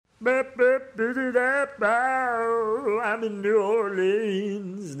I'm in New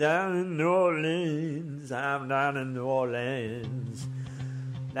Orleans, down in New Orleans. I'm down in New Orleans.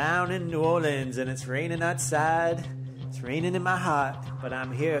 Down in New Orleans, and it's raining outside. It's raining in my heart, but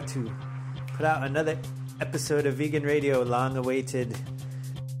I'm here to put out another episode of Vegan Radio, long-awaited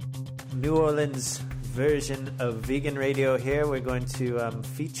New Orleans version of Vegan Radio. Here we're going to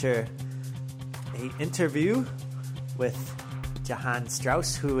feature an interview with Jahan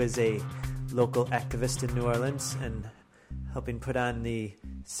Strauss, who is a local activist in New Orleans and helping put on the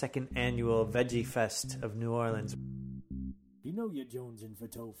second annual Veggie Fest of New Orleans. You know you're jonesing for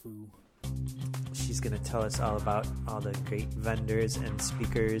tofu. She's going to tell us all about all the great vendors and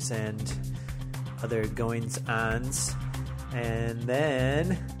speakers and other goings-ons. And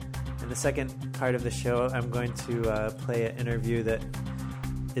then, in the second part of the show, I'm going to play an interview that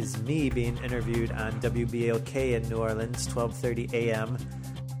is me being interviewed on WBLK in New Orleans, 12:30 a.m.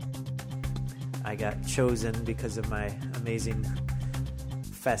 I got chosen because of my amazing,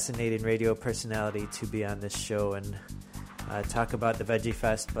 fascinating radio personality to be on this show and talk about the Veggie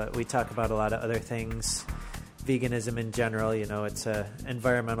Fest, but we talk about a lot of other things. Veganism in general, you know, it's an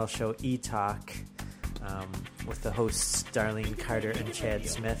environmental show, E-Talk, with the hosts Darlene Carter and Chad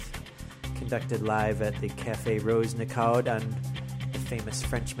Smith, conducted live at the Cafe Rose Nicaud on the famous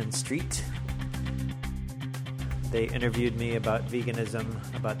Frenchman Street. They interviewed me about veganism,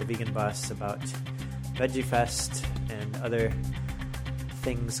 about the Vegan Bus, about Veggie Fest, and other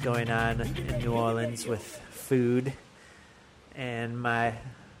things going on in New Orleans with food and my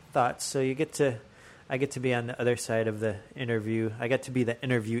thoughts. So I get to be on the other side of the interview. I get to be the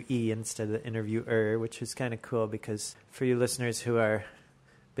interviewee instead of the interviewer, which is kind of cool because for you listeners who are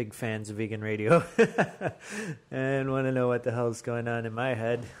big fans of Vegan Radio and want to know what the hell's going on in my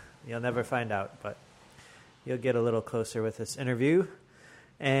head, you'll never find out, but you'll get a little closer with this interview.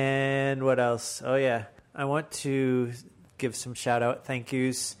 And what else? Oh yeah, I want to give some shout out thank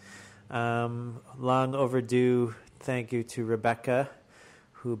yous. Long overdue thank you to Rebecca,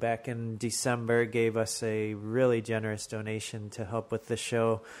 who back in December gave us a really generous donation to help with the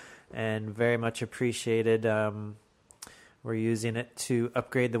show, and very much appreciated. We're using it to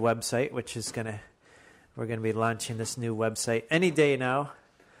upgrade the website, which is we're gonna be launching this new website any day now.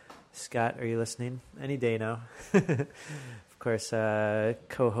 Scott, are you listening? Any day now. Of course,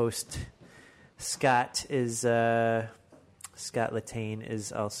 co-host Scott Latane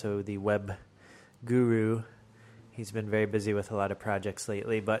is also the web guru. He's been very busy with a lot of projects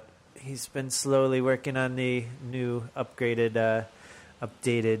lately, but he's been slowly working on the new upgraded,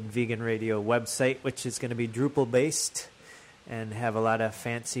 updated Vegan Radio website, which is going to be Drupal-based and have a lot of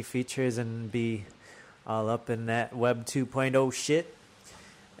fancy features and be all up in that Web 2.0 shit.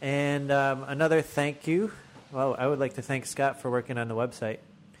 And another thank you. Well, I would like to thank Scott for working on the website.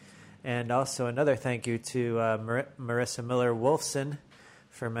 And also another thank you to Marissa Miller-Wolfson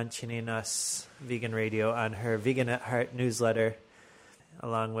for mentioning us, Vegan Radio, on her Vegan at Heart newsletter.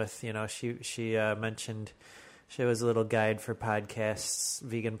 Along with, you know, she mentioned she was a little guide for podcasts,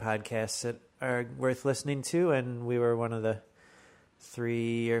 vegan podcasts that are worth listening to, and we were one of the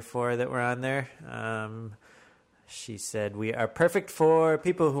 3 or 4 that were on there. She said, we are perfect for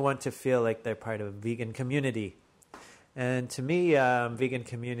people who want to feel like they're part of a vegan community. And to me, vegan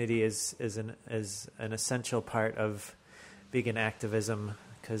community is an essential part of vegan activism,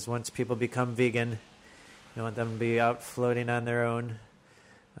 because once people become vegan, you want them to be out floating on their own.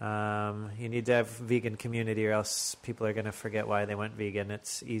 You need to have vegan community, or else people are going to forget why they went vegan.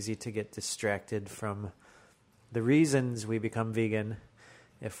 It's easy to get distracted from the reasons we become vegan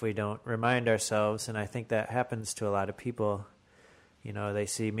if we don't remind ourselves, and I think that happens to a lot of people. You know, they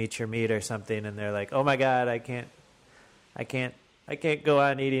see Meet Your Meat or something, and they're like, "Oh my God, I can't go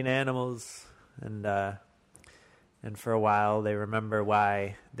on eating animals." And for a while, they remember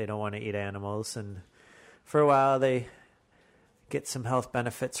why they don't want to eat animals, and for a while, they get some health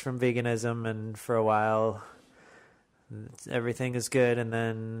benefits from veganism, and for a while, everything is good, and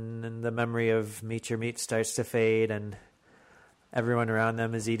then the memory of Meet Your Meat starts to fade, and everyone around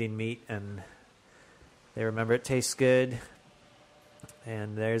them is eating meat, and they remember it tastes good.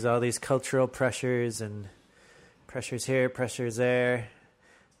 And there's all these cultural pressures, and pressures here, pressures there.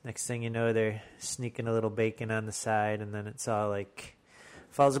 Next thing you know, they're sneaking a little bacon on the side, and then it's all like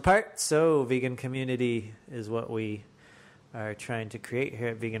falls apart. So vegan community is what we are trying to create here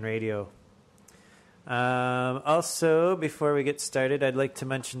at Vegan Radio. Also, before we get started, I'd like to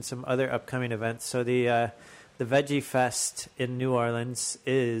mention some other upcoming events. So the Veggie Fest in New Orleans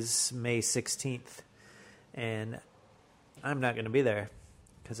is May 16th, and I'm not going to be there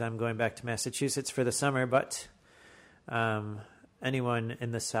because I'm going back to Massachusetts for the summer, but anyone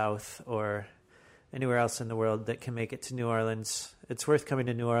in the South or anywhere else in the world that can make it to New Orleans, it's worth coming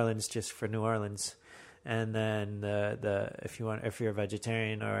to New Orleans just for New Orleans. And then if you're a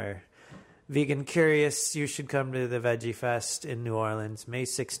vegetarian or vegan curious, you should come to the Veggie Fest in New Orleans, May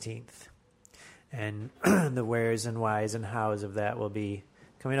 16th. And the wheres and whys and hows of that will be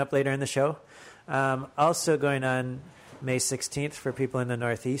coming up later in the show. Also going on May 16th for people in the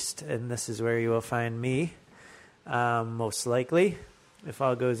Northeast, and this is where you will find me, most likely, if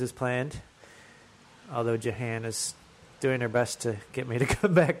all goes as planned. Although Jahan is doing her best to get me to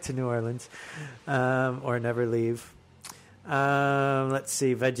come back to New Orleans or never leave. Let's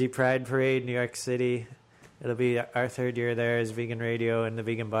see, Veggie Pride Parade, New York City. It'll be our third year there as Vegan Radio and the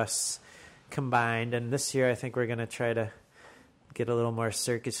Vegan Bus combined. And this year I think we're going to try to get a little more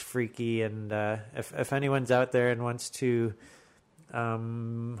circus freaky. And if anyone's out there and wants to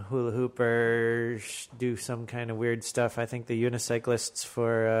hula hoop or do some kind of weird stuff, I think the unicyclists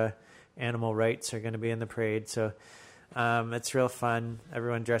for animal rights are going to be in the parade. So it's real fun.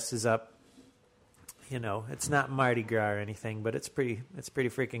 Everyone dresses up. You know, it's not Mardi Gras or anything, but it's pretty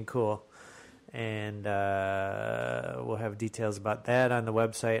freaking cool. And we'll have details about that on the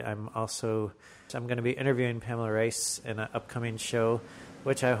website. I'm going to be interviewing Pamela Rice in an upcoming show,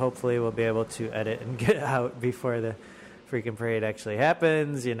 which I hopefully will be able to edit and get out before the freaking parade actually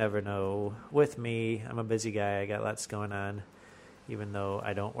happens. You never know. With me, I'm a busy guy. I got lots going on, even though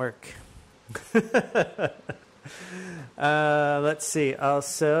I don't work. Let's see.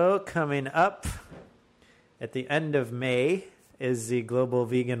 Also coming up at the end of May is the Global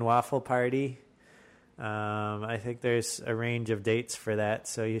Vegan Waffle Party. I think there's a range of dates for that,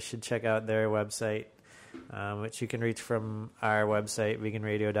 so you should check out their website, which you can reach from our website,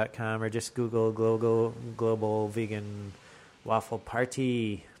 veganradio.com, or just Google Global Vegan Waffle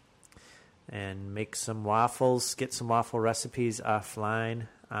Party and make some waffles, get some waffle recipes online,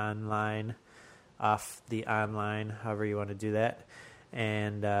 off the online, however you want to do that.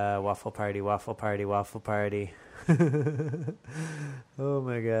 And waffle party. Oh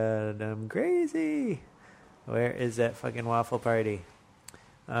my god, I'm crazy. Where is that fucking waffle party?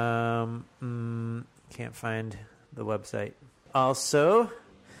 Can't find the website. Also,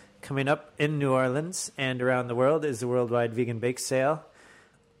 coming up in New Orleans and around the world is the Worldwide Vegan Bake Sale,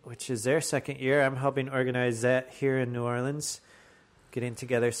 which is their second year. I'm helping organize that here in New Orleans, getting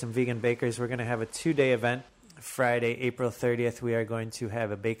together some vegan bakers. We're going to have a 2-day event. Friday, April 30th, we are going to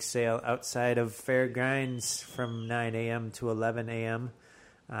have a bake sale outside of Fair Grinds from 9 a.m. to 11 a.m.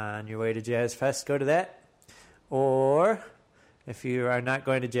 On your way to Jazz Fest, go to that. Or if you are not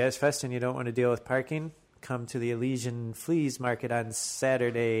going to Jazz Fest and you don't want to deal with parking, come to the Elysian Fleas Market on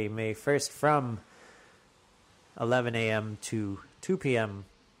Saturday, May 1st from 11 a.m. to 2 p.m.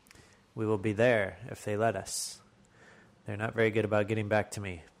 We will be there if they let us. They're not very good about getting back to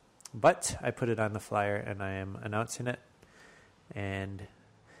me. But I put it on the flyer, and I am announcing it. And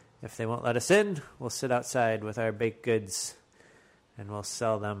if they won't let us in, we'll sit outside with our baked goods, and we'll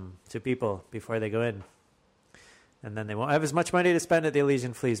sell them to people before they go in. And then they won't have as much money to spend at the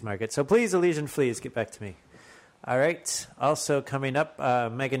Elysian Fleas Market. So please, Elysian Fleas, get back to me. All right. Also coming up,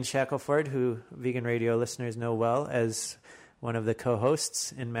 Megan Shackelford, who Vegan Radio listeners know well as one of the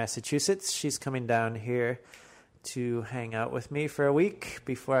co-hosts in Massachusetts. She's coming down here to hang out with me for a week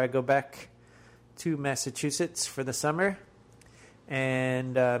before I go back to Massachusetts for the summer.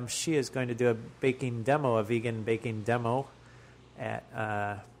 And she is going to do a vegan baking demo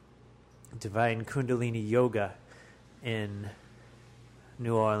at Divine Kundalini Yoga in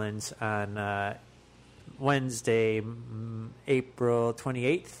New Orleans on Wednesday, April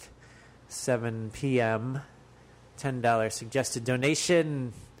 28th, 7 p.m. $10 suggested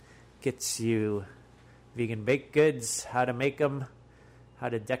donation gets you vegan baked goods, how to make them, how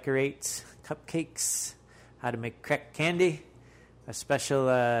to decorate cupcakes, how to make crack candy, a special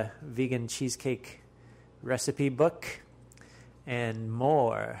vegan cheesecake recipe book, and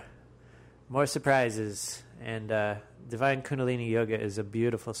more surprises. And Divine Kundalini Yoga is a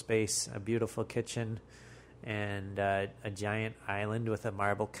beautiful space, a beautiful kitchen, and a giant island with a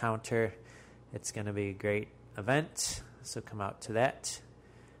marble counter. It's going to be a great event, so come out to that.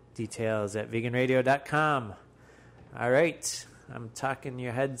 Details at veganradio.com. All right. I'm talking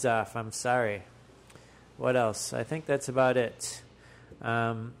your heads off. I'm sorry. What else? I think that's about it.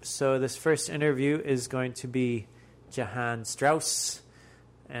 So this first interview is going to be Jahan Strauss,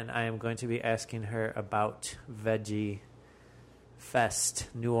 and I am going to be asking her about Veggie Fest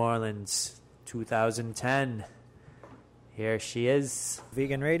New Orleans 2010. Here she is.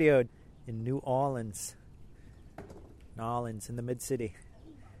 Vegan Radio in New Orleans. In the Mid-City.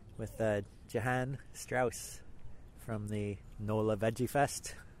 With Jahan Strauss from the NOLA Veggie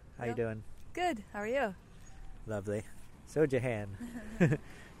Fest. How you doing? Good. How are you? Lovely. So, Jahan,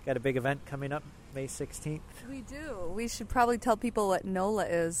 got a big event coming up May 16th. We do. We should probably tell people what NOLA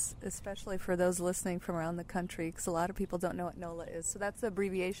is, especially for those listening from around the country, because a lot of people don't know what NOLA is. So that's the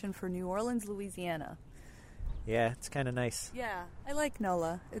abbreviation for New Orleans, Louisiana. Yeah, it's kind of nice. Yeah, I like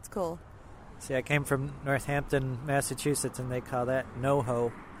NOLA. It's cool. See, I came from Northampton, Massachusetts, and they call that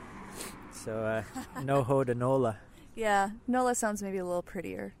NoHo. So, NoHo to NOLA. Yeah, NOLA sounds maybe a little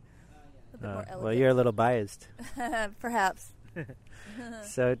prettier. A bit more elegant. Well, you're a little biased. Perhaps.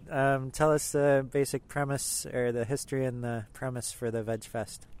 So, tell us the basic premise or the history and the premise for the Veg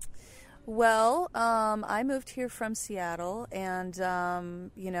Fest. Well, I moved here from Seattle, and,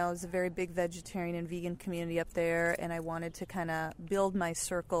 it's a very big vegetarian and vegan community up there, and I wanted to kind of build my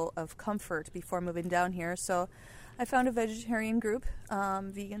circle of comfort before moving down here. So I found a vegetarian group,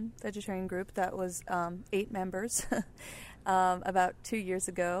 vegan vegetarian group that was 8 members about 2 years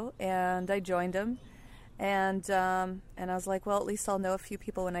ago, and I joined them. And I was like, well, at least I'll know a few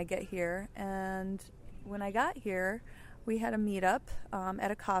people when I get here. And when I got here, we had a meetup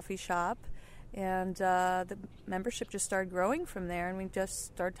at a coffee shop, and the membership just started growing from there. And we just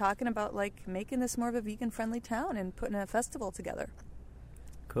started talking about making this more of a vegan-friendly town and putting a festival together.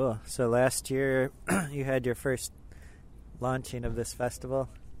 Cool. So last year you had your first launching of this festival.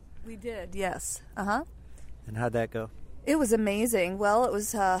 We did, yes. Uh-huh. And how'd that go? It was amazing. Well, it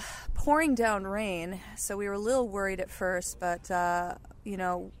was pouring down rain, so we were a little worried at first, but,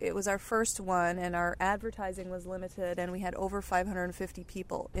 it was our first one, and our advertising was limited, and we had over 550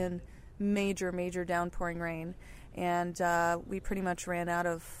 people in major, major downpouring rain. And we pretty much ran out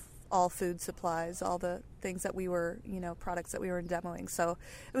of all food supplies, all the things that we were, products that we were demoing. So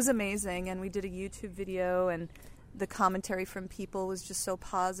it was amazing, and we did a YouTube video, and the commentary from people was just so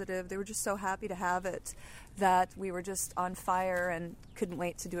positive. They were just so happy to have it that we were just on fire and couldn't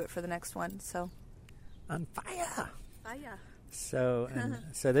wait to do it for the next one. So on fire. Fire. So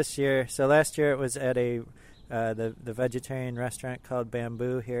this year, so last year it was at the vegetarian restaurant called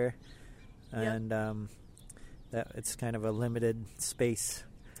Bamboo here, and that it's kind of a limited space.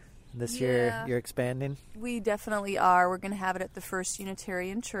 This year you're expanding? We definitely are. We're going to have it at the First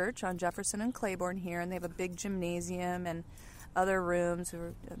Unitarian Church on Jefferson and Claiborne here, and they have a big gymnasium and other rooms.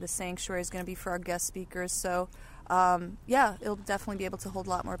 The sanctuary is going to be for our guest speakers. So, it'll definitely be able to hold a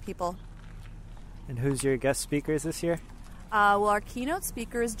lot more people. And who's your guest speakers this year? Our keynote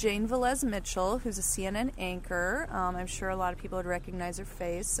speaker is Jane Velez Mitchell, who's a CNN anchor. I'm sure a lot of people would recognize her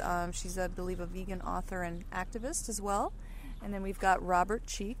face. She's, I believe, a vegan author and activist as well. And then we've got Robert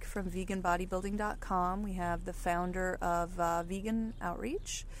Cheek from veganbodybuilding.com. We have the founder of Vegan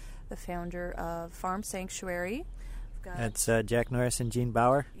Outreach, the founder of Farm Sanctuary. That's Jack Norris and Jean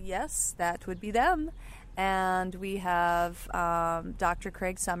Bauer? Yes, that would be them. And we have Dr.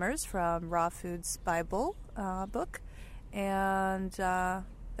 Craig Summers from Raw Foods Bible book. And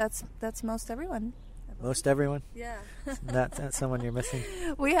that's most everyone. Most everyone? Yeah. That's someone you're missing?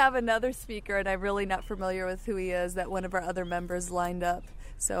 We have another speaker, and I'm really not familiar with who he is, that one of our other members lined up.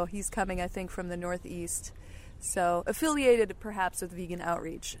 So he's coming, I think, from the Northeast. So affiliated perhaps with Vegan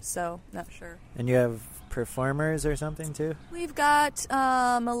Outreach. So not sure. And you have performers or something too? We've got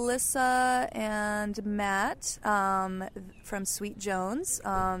Melissa and Matt from Sweet Jones.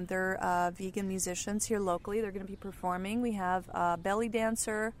 They're vegan musicians here locally. They're going to be performing. We have a belly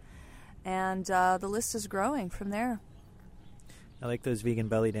dancer. And the list is growing from there. I like those vegan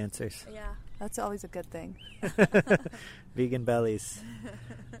belly dancers. Yeah, that's always a good thing. Vegan bellies.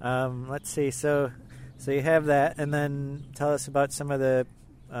 Let's see. So you have that, and then tell us about some of the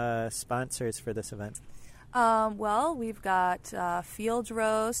sponsors for this event. Well, we've got Field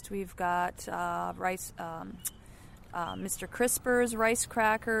Roast. We've got rice, Mr. Crisper's rice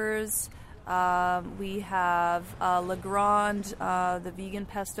crackers. We have Legrand, the vegan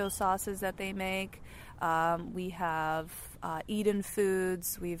pesto sauces that they make. We have Eden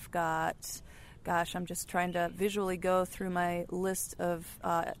Foods. We've got, I'm just trying to visually go through my list of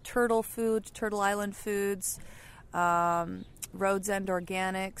Turtle Island Foods, Rhodes End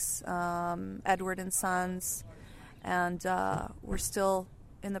Organics, Edward and Sons, and we're still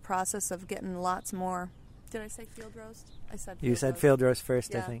in the process of getting lots more. Did I say Field Roast? I said Field You said Roast. Field Roast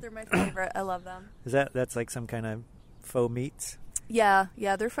first, I think. Yeah, they're my favorite. I love them. That's like some kind of faux meats? Yeah,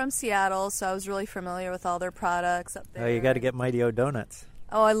 they're from Seattle, so I was really familiar with all their products up there. Oh, you got to get Mighty O Donuts.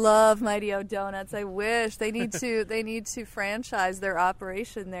 Oh, I love Mighty O Donuts. I wish they need to franchise their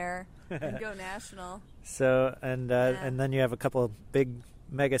operation there and go national. So and then you have a couple of big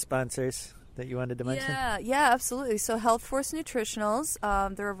mega sponsors. that you wanted to mention? Yeah, absolutely. So Health Force Nutritionals,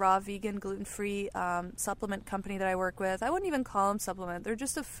 they're a raw, vegan, gluten-free supplement company that I work with. I wouldn't even call them supplement. They're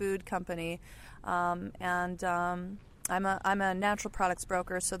just a food company. I'm a natural products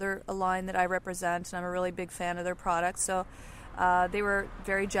broker, so they're a line that I represent, and I'm a really big fan of their products. So they were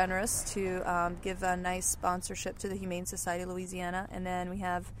very generous to give a nice sponsorship to the Humane Society of Louisiana. And then we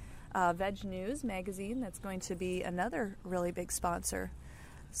have Veg News magazine that's going to be another really big sponsor.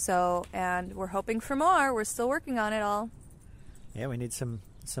 So, and we're hoping for more. We're still working on it all. Yeah, we need some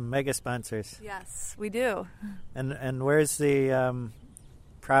mega sponsors. Yes, we do. And where's the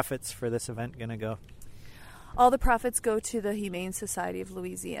profits for this event going to go? All the profits go to the Humane Society of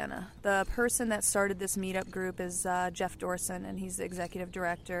Louisiana. The person that started this meetup group is Jeff Dorson, and he's the executive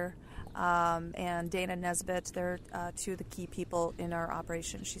director. And Dana Nesbitt, they're two of the key people in our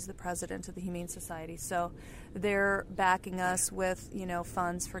operation. She's the president of the Humane Society. So they're backing us with,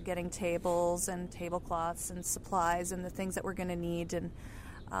 funds for getting tables and tablecloths and supplies and the things that we're going to need. And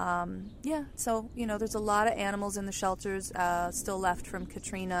so, there's a lot of animals in the shelters still left from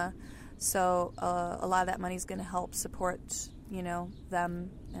Katrina. So a lot of that money is going to help support, them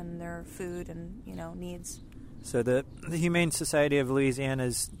and their food and, needs. So the Humane Society of Louisiana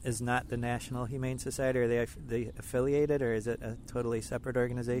is not the National Humane Society? Are they affiliated, or is it a totally separate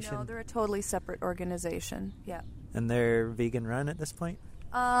organization? No, they're a totally separate organization, yeah. And they're vegan-run at this point?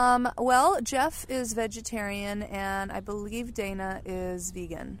 Well, Jeff is vegetarian, and I believe Dana is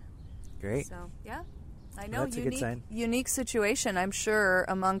vegan. Great. So, yeah. I know, well, that's a good sign. Unique situation, I'm sure,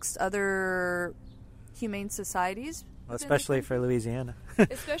 amongst other humane societies. Well, especially for Louisiana.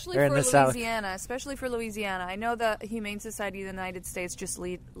 Especially or for in the Louisiana. Especially for Louisiana. I know the Humane Society of the United States just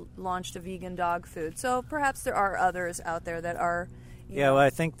launched a vegan dog food. So perhaps there are others out there that are. Well, I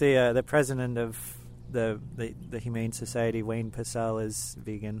think the president of the Humane Society, Wayne Pacell, is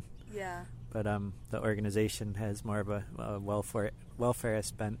vegan. Yeah. But the organization has more of a welfare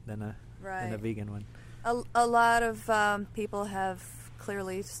bent than a vegan one. A lot of people have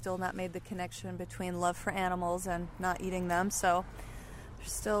clearly still not made the connection between love for animals and not eating them. So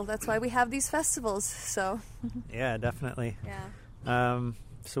that's why we have these festivals. So yeah, definitely. Yeah.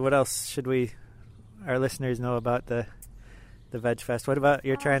 So what else should our listeners know about the Veg Fest? What about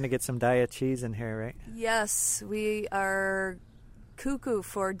you're trying to get some Daiya cheese in here, right? Yes, we are cuckoo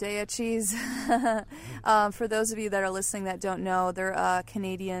for Daiya cheese. For those of you that are listening that don't know, they're a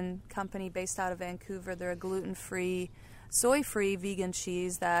Canadian company based out of Vancouver. They're a gluten-free, soy-free vegan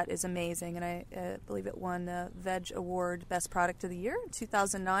cheese that is amazing, and I believe it won the Veg Award Best Product of the Year in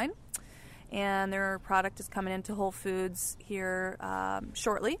 2009. And their product is coming into Whole Foods here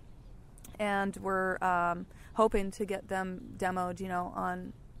shortly, and we're hoping to get them demoed,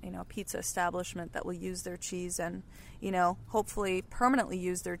 on a pizza establishment that will use their cheese and, hopefully permanently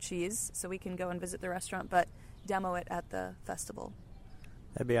use their cheese so we can go and visit the restaurant, but demo it at the festival.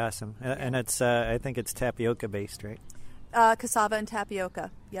 That'd be awesome. And it's I think it's tapioca based, right? Cassava and tapioca,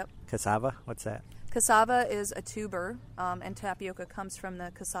 yep. Cassava? What's that? Cassava is a tuber, and tapioca comes from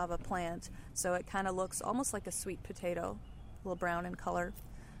the cassava plant, so it kind of looks almost like a sweet potato, a little brown in color.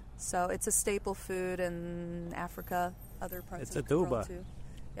 So it's a staple food in Africa, other parts of the world too.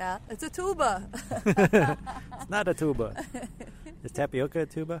 Yeah, it's a tuba. It's not a tuba. Is tapioca a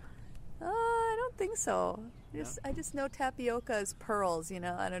tuba? I don't think so. I just know tapioca as pearls,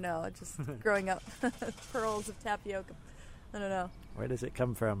 I don't know. Just growing up, pearls of tapioca. I don't know. Where does it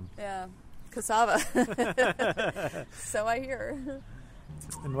come from? Yeah, cassava. So I hear.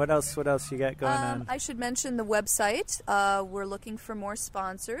 And what else you got going on? I should mention the website. We're looking for more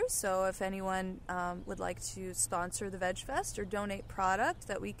sponsors, so if anyone would like to sponsor the Veg Fest or donate product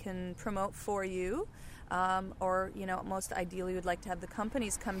that we can promote for you, or most ideally we'd like to have the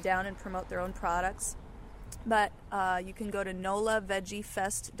companies come down and promote their own products. But you can go to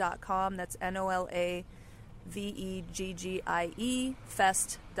NOLAVeggieFest.com. That's NOLAVEGGIE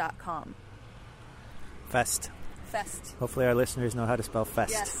Fest.com. Fest. Fest. Hopefully our listeners know how to spell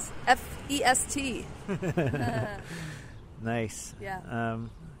fest. Yes. F-E-S-T. Nice. Yeah.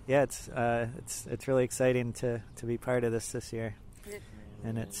 It's really exciting to be part of this year. It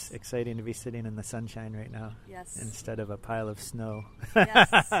and it's exciting to be sitting in the sunshine right now. Yes. Instead of a pile of snow.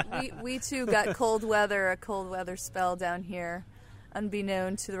 Yes. We too got a cold weather spell down here,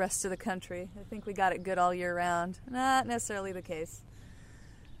 unbeknown to the rest of the country. I think we got it good all year round. Not necessarily the case.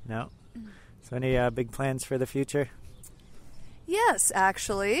 No. So any big plans for the future? Yes,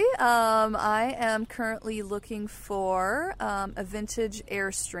 actually. I am currently looking for a vintage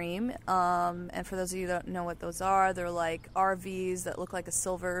Airstream. And for those of you that don't know what those are, they're like RVs that look like a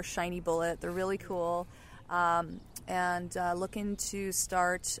silver shiny bullet. They're really cool. and looking to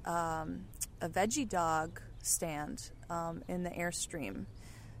start a veggie dog stand in the Airstream.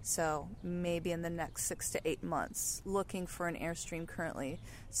 So maybe in the next 6 to 8 months, looking for an Airstream currently.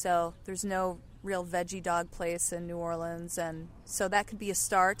 So there's no real veggie dog place in New Orleans, and so that could be a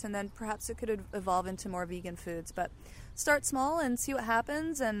start, and then perhaps it could evolve into more vegan foods. But start small and see what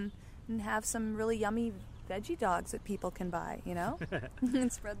happens, and have some really yummy veggie dogs that people can buy,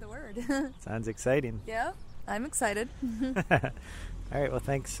 and spread the word. Sounds exciting. Yeah, I'm excited. All right, well,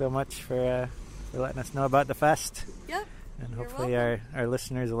 thanks so much for letting us know about the fest. Yep. And You're hopefully welcome. our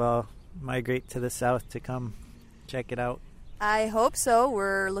listeners will all migrate to the south to come check it out. I hope so.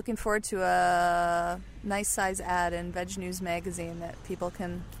 We're looking forward to a nice size ad in Veg News magazine that people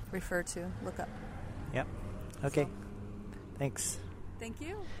can refer to, look up. Yep. Okay. Thanks. Thank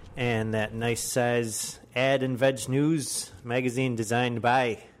you. And that nice size ad in Veg News magazine designed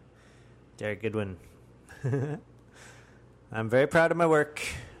by Derek Goodwin. I'm very proud of my work.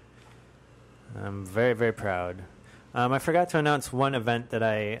 I'm very, very proud. I forgot to announce one event that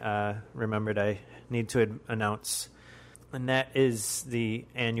I remembered I need to announce, and that is the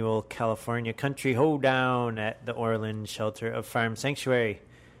annual California Country Hoedown at the Orland Shelter of Farm Sanctuary.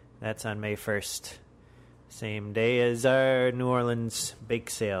 That's on May 1st, same day as our New Orleans bake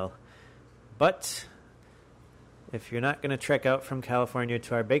sale. But if you're not going to trek out from California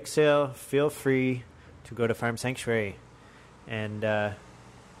to our bake sale, feel free to go to Farm Sanctuary. And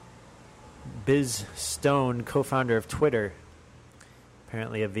Biz Stone, co-founder of Twitter,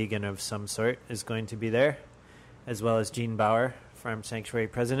 apparently a vegan of some sort, is going to be there, as well as Gene Bauer, Farm Sanctuary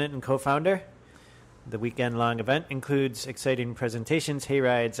president and co-founder. The weekend-long event includes exciting presentations,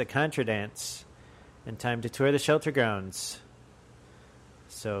 hayrides, a contra dance, and time to tour the shelter grounds.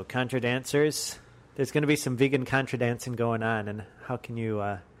 So, contra dancers, there's going to be some vegan contra dancing going on, and how can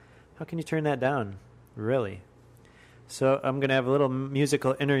you turn that down, really? So I'm going to have a little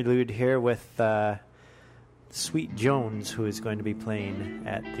musical interlude here with Sweet Jones, who is going to be playing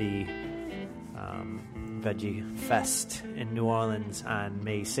at the Veggie Fest in New Orleans on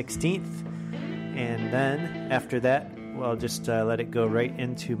May 16th. And then after that, well, just let it go right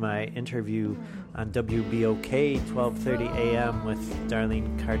into my interview on WBOK 12:30 a.m. with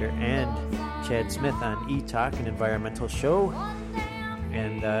Darlene Carter and Chad Smith on E-Talk, an environmental show.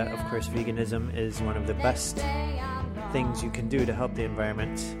 And, of course, veganism is one of the best things you can do to help the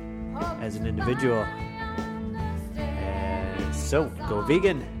environment as an individual. So, go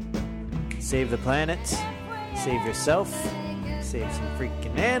vegan. Save the planet. Save yourself. Save some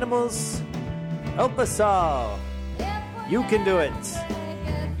freaking animals. Help us all. You can do it.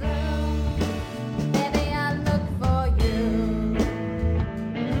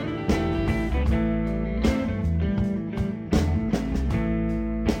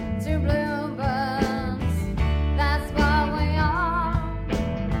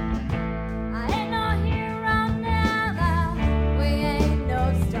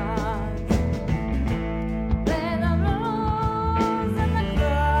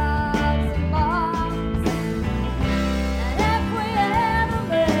 And if we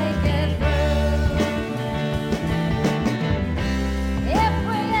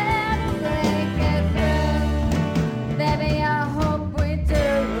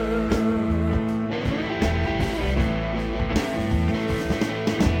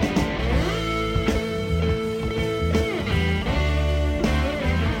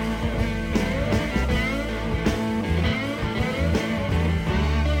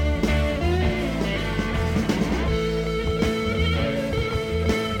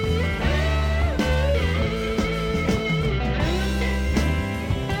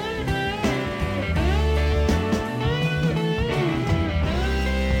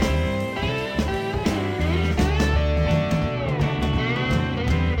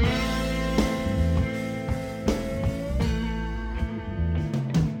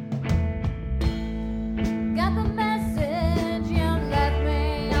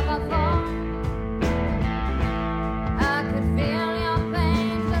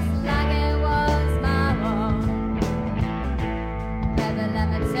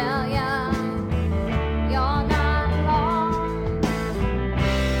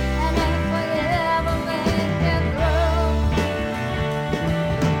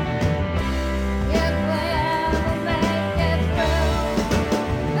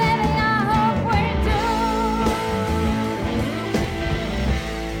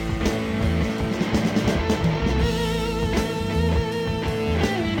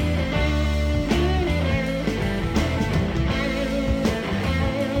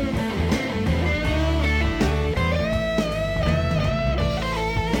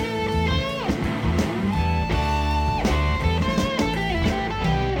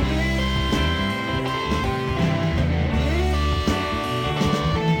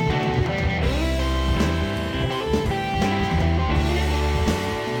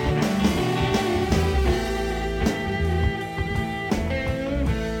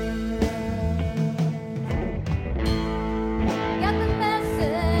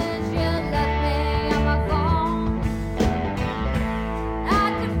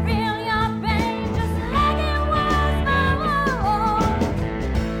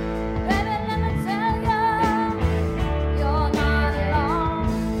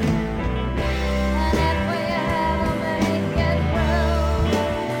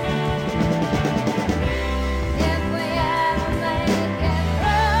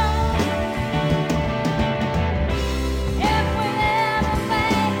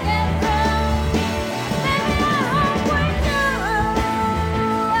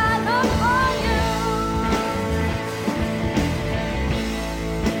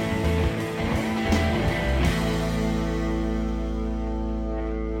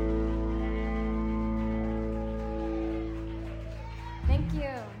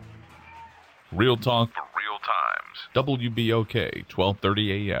Real talk for real times. WBOK,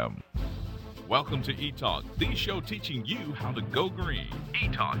 1230 AM. Welcome to eTalk, the show teaching you how to go green.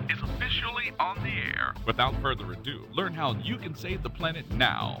 eTalk is officially on the air. Without further ado, learn how you can save the planet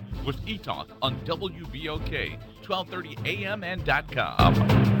now with eTalk on WBOK, 1230 AM and .com.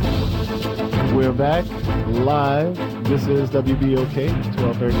 We're back live. This is WBOK,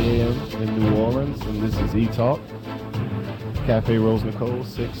 1230 AM in New Orleans, and this is eTalk. Cafe Rose Nicole,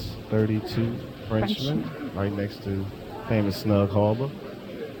 632 Frenchman, right next to famous Snug Harbor.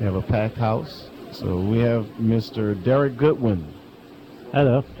 We have a packed house. So we have Mr. Derek Goodwin.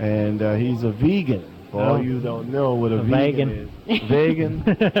 Hello. And he's a vegan. For all you don't know what a vegan is. Vegan.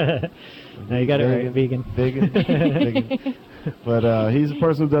 No, you got it right. Vegan. Vegan. But he's a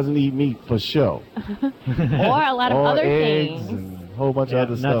person who doesn't eat meat for show. Or a lot of other eggs things. And a whole bunch of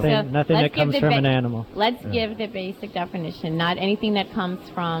other stuff. Nothing that comes from an animal. Let's give the basic definition. Not anything that comes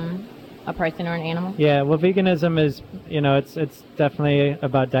from a person or an animal? Yeah, well, veganism is, it's definitely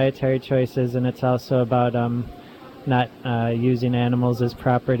about dietary choices, and it's also about not using animals as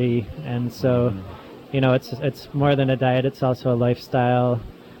property. And so, it's more than a diet. It's also a lifestyle.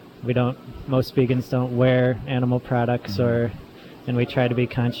 Most vegans don't wear animal products, and we try to be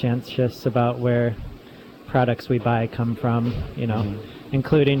conscientious about where products we buy come from.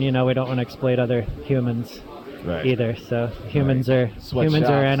 Including, we don't want to exploit other humans. Right. Either, so humans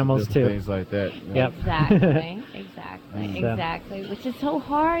are animals too. Things like that. Yep. Exactly. Which is so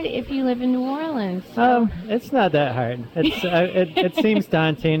hard if you live in New Orleans. It's not that hard. It's it seems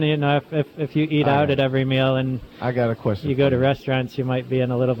daunting, if you eat out at every meal and I got a question. You go to restaurants, you might be in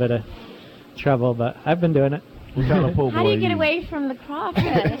a little bit of trouble, but I've been doing it. What kind of po' boy How do you get away from the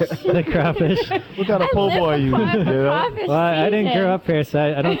crawfish? The crawfish. What kind of po' boy are you? Well, I didn't grow up here, so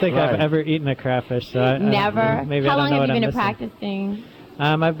I don't think I've ever eaten a crawfish. So Never? Maybe How I don't long know have you what been I'm practicing?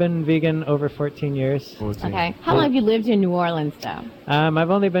 I've been vegan over 14 years. 14. Okay. How long have you lived in New Orleans, though? I've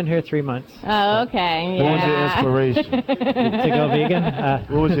only been here 3 months. Oh, okay. What was your inspiration? To go vegan?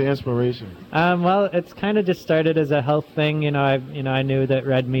 What was your inspiration? Well, it's kind of just started as a health thing. I knew that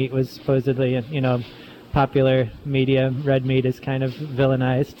red meat was supposedly, popular media. Red meat is kind of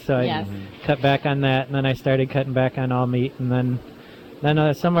villainized, so I cut back on that, and then I started cutting back on all meat, and then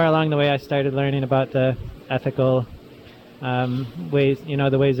somewhere along the way I started learning about the ethical ways,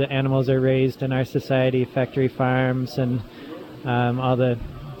 the ways that animals are raised in our society, factory farms, and all the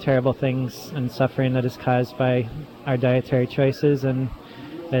terrible things and suffering that is caused by our dietary choices, and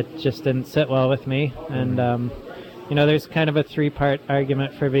it just didn't sit well with me. And there's kind of a three-part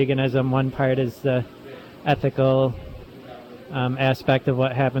argument for veganism. One part is the ethical aspect of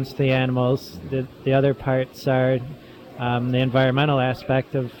what happens to the animals. The other parts are the environmental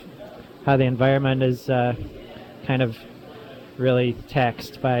aspect of how the environment is kind of really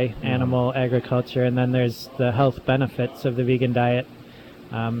taxed by animal agriculture, and then there's the health benefits of the vegan diet.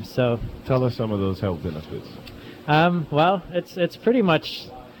 So tell us some of those health benefits. Well, it's pretty much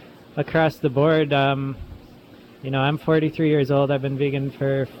across the board. I'm 43 years old. I've been vegan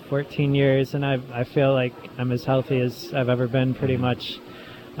for 14 years, and I feel like I'm as healthy as I've ever been, pretty much.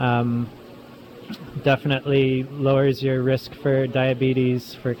 Definitely lowers your risk for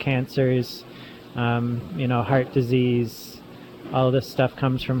diabetes, for cancers, heart disease. All this stuff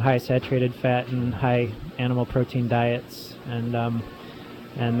comes from high saturated fat and high animal protein diets. And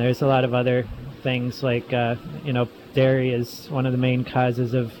there's a lot of other things like, dairy is one of the main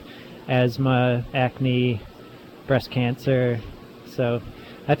causes of asthma, acne, breast cancer. So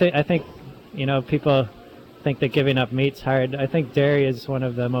I think people think that giving up meat's hard. I think dairy is one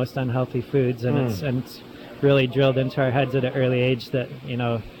of the most unhealthy foods, and it's really drilled into our heads at an early age that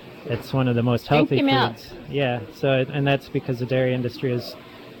it's one of the most healthy foods. Yeah. So and that's because the dairy industry is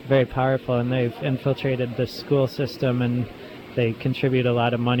very powerful, and they've infiltrated the school system, and they contribute a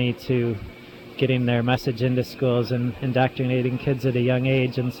lot of money to getting their message into schools and indoctrinating kids at a young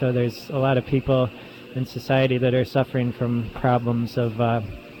age. And so there's a lot of people in society that are suffering from problems of, that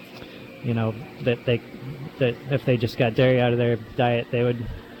if they just got dairy out of their diet, they would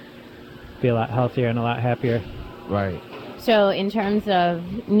be a lot healthier and a lot happier. Right. So in terms of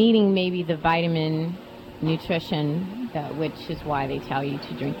needing maybe the vitamin nutrition, which is why they tell you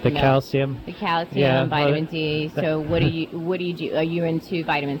to drink the milk. calcium. The calcium, yeah, vitamin D. So what do you do? Are you into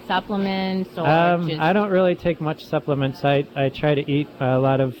vitamin supplements or I don't really take much supplements. I try to eat a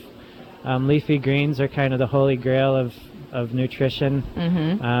lot of leafy greens are kind of the holy grail of nutrition.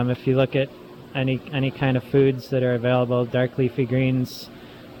 Mm-hmm. If you look at any kind of foods that are available, dark leafy greens,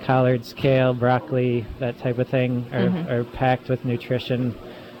 collards, kale, broccoli, that type of thing are packed with nutrition.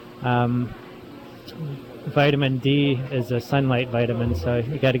 vitamin D is a sunlight vitamin, so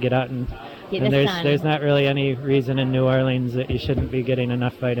you got to get out and Get and the there's sun. not really any reason in New Orleans that you shouldn't be getting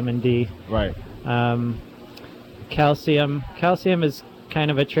enough vitamin D. Right. Calcium is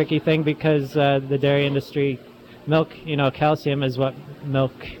kind of a tricky thing because the dairy industry, milk, calcium is what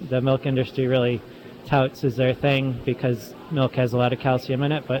the milk industry really touts as their thing because milk has a lot of calcium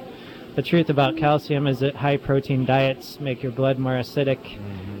in it. But the truth about calcium is that high protein diets make your blood more acidic,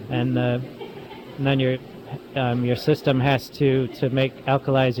 and then your system has to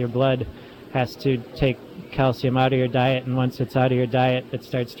alkalize your blood, has to take calcium out of your diet, and once it's out of your diet, it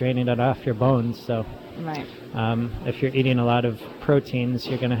starts draining it off your bones. So Right. if you're eating a lot of proteins,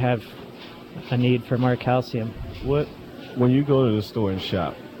 you're going to have a need for more calcium. When you go to the store and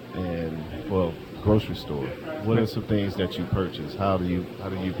shop, grocery store, what are some things that you purchase? How do you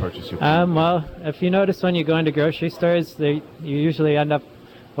purchase your food? Well, if you notice when you go into grocery stores, you usually end up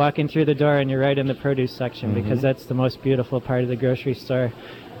walking through the door and you're right in the produce section because that's the most beautiful part of the grocery store.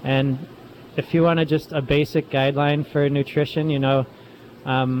 And if you want just a basic guideline for nutrition,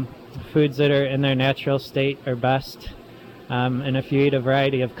 foods that are in their natural state are best. And if you eat a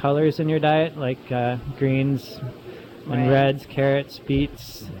variety of colors in your diet, like greens and reds, carrots,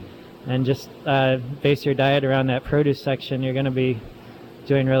 beets, and just base your diet around that produce section, you're going to be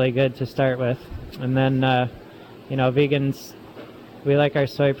doing really good to start with. And then, vegans, we like our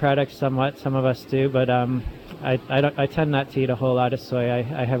soy products somewhat. Some of us do, but I tend not to eat a whole lot of soy.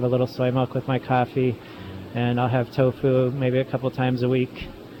 I have a little soy milk with my coffee, and I'll have tofu maybe a couple times a week.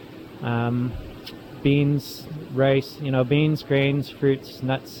 Beans, rice, beans, grains, fruits,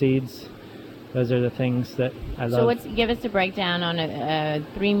 nuts, seeds. Those are the things that I love. So give us a breakdown on a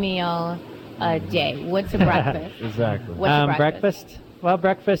 3-meal a day. What's a breakfast? Exactly. What's a breakfast?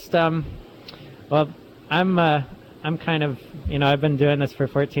 Breakfast. I'm kind of, I've been doing this for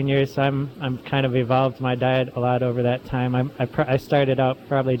 14 years, so I'm kind of evolved my diet a lot over that time. I started out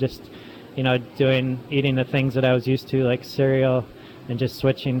probably just, eating the things that I was used to, like cereal, and just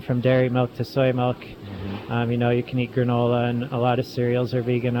switching from dairy milk to soy milk. You can eat granola, and a lot of cereals are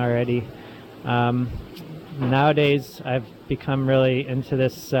vegan already. Nowadays, I've become really into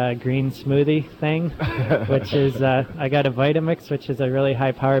this green smoothie thing, which is I got a Vitamix, which is a really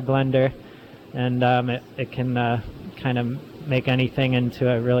high-powered blender, and it can kind of make anything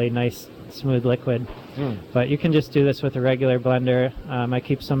into a really nice, smooth liquid. But you can just do this with a regular blender. I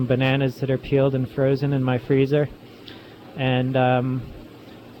keep some bananas that are peeled and frozen in my freezer, and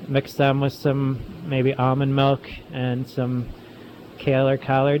mix them with some maybe almond milk and some kale or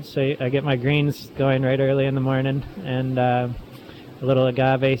collards, so I get my greens going right early in the morning, and a little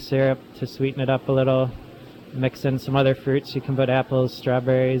agave syrup to sweeten it up a little. Mix in some other fruits. You can put apples,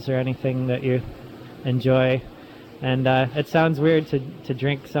 strawberries, or anything that you enjoy. And it sounds weird to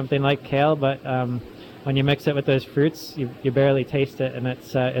drink something like kale, but when you mix it with those fruits, you barely taste it, and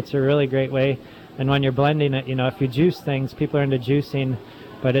it's a really great way. And when you're blending it, if you juice things, people are into juicing,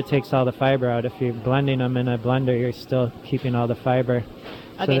 but it takes all the fiber out. If you're blending them in a blender, you're still keeping all the fiber.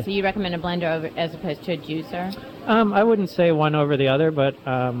 Okay, so you recommend a blender as opposed to a juicer? I wouldn't say one over the other, but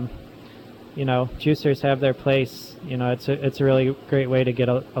juicers have their place. It's a really great way to get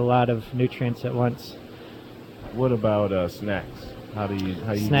a lot of nutrients at once. What about snacks? How do you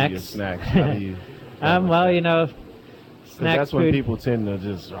Snacks? eat your snacks? How do you? Snack that's food. when people tend to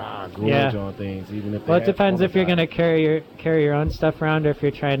just gorge on things, even if. It depends if you're going to carry your own stuff around, or if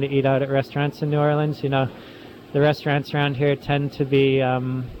you're trying to eat out at restaurants in New Orleans. The restaurants around here tend to be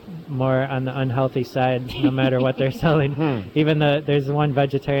more on the unhealthy side, no matter what they're selling. Even there's one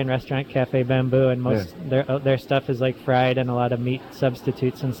vegetarian restaurant, Cafe Bamboo, and most their stuff is like fried and a lot of meat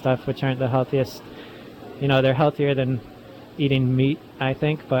substitutes and stuff, which aren't the healthiest. They're healthier than eating meat, I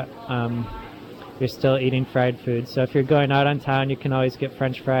think, but you're still eating fried food. So if you're going out on town, you can always get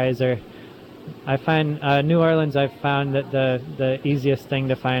French fries. Or I find New Orleans, I've found that the easiest thing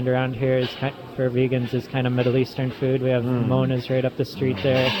to find around here is for vegans is kind of Middle Eastern food. We have Mona's right up the street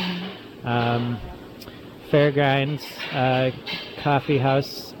there. Fairgrinds, Coffee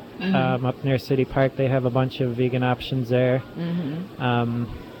House up near City Park. They have a bunch of vegan options there.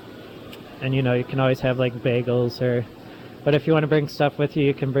 And you can always have like bagels but if you want to bring stuff with you,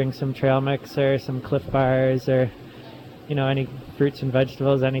 you can bring some trail mix or some Cliff Bars or any fruits and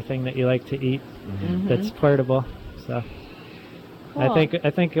vegetables, anything that you like to eat that's portable. So cool. I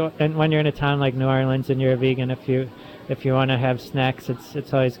think when you're in a town like New Orleans and you're a vegan, if you want to have snacks,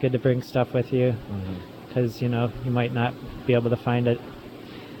 it's always good to bring stuff with you because you might not be able to find it.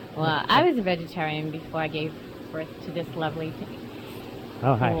 Well, I was a vegetarian before I gave birth to this lovely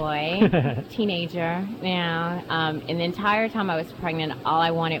Oh, hi. boy, teenager now. And the entire time I was pregnant, all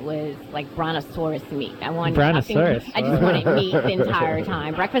I wanted was like brontosaurus meat. I wanted Brontosaurus. I just wanted meat the entire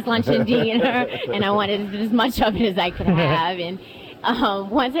time, breakfast, lunch, and dinner, and I wanted as much of it as I could have. And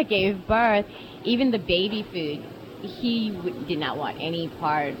once I gave birth, even the baby food, he did not want any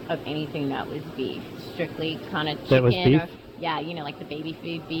part of anything that was beef. Strictly kind of chicken. That was beef? Yeah, like the baby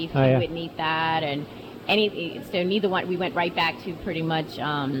food beef. Oh, he yeah. wouldn't eat that, and so neither one. We went right back to pretty much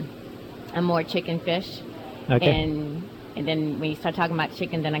a more chicken fish. Okay. And then when you start talking about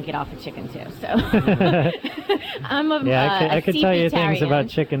chicken, then I get off of chicken too. So I'm I could tell you things seafoodtarian. about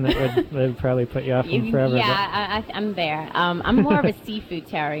chicken that would probably put you off them forever. Yeah, I'm there. I'm more of a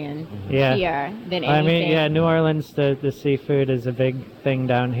seafoodtarian Yeah. here than anything. I mean, yeah, New Orleans, the seafood is a big thing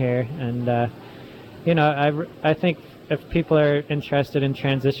down here, and I think if people are interested in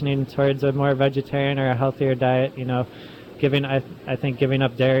transitioning towards a more vegetarian or a healthier diet, I think giving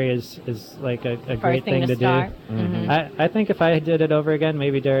up dairy is like a great thing to do. Mm-hmm. I think if I did it over again,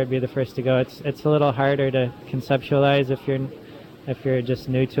 maybe dairy would be the first to go. It's a little harder to conceptualize if you're just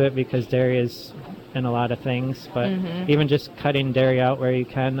new to it, because dairy is in a lot of things. But even just cutting dairy out where you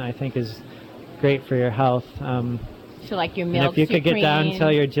can, I think is great for your health. So like your And milk, if you could get down till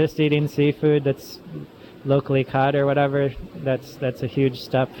you're just eating seafood that's locally caught or whatever, that's a huge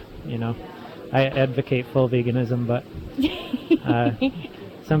step. I advocate full veganism, but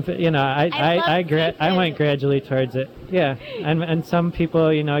I went gradually towards it. Yeah, and some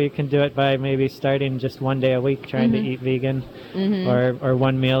people, you can do it by maybe starting just one day a week trying to eat vegan, or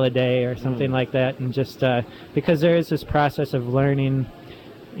one meal a day or something like that, and just because there is this process of learning,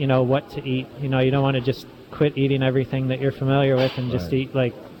 what to eat. You don't want to just quit eating everything that you're familiar with and just eat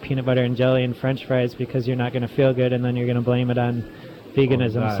like peanut butter and jelly and French fries because you're not going to feel good, and then you're going to blame it on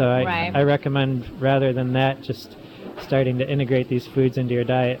veganism. So I recommend, rather than that, just starting to integrate these foods into your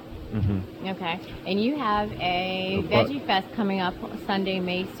diet. Okay. And you have a Veggie Fest coming up Sunday,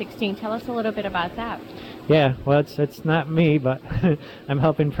 May 16th. Tell us a little bit about that. Yeah, well, it's not me, but I'm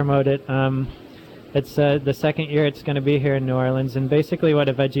helping promote it. It's the second year it's going to be here in New Orleans, and basically what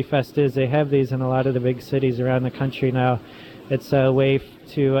a Veggie Fest is, they have these in a lot of the big cities around the country now. It's a way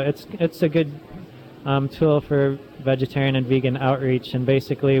to it's a good tool for vegetarian and vegan outreach, and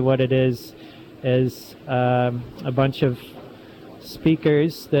basically what it is a bunch of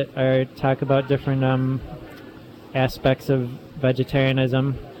speakers that talk about different aspects of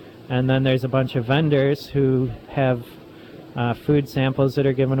vegetarianism, and then there's a bunch of vendors who have food samples that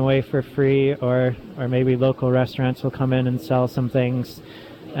are given away for free, or maybe local restaurants will come in and sell some things,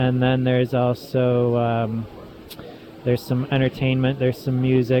 and then there's also there's some entertainment, there's some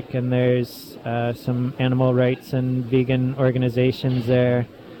music, and there's some animal rights and vegan organizations there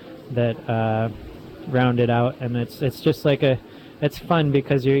that round it out, and it's just like it's fun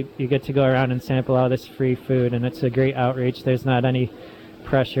because you get to go around and sample all this free food, and it's a great outreach. There's not any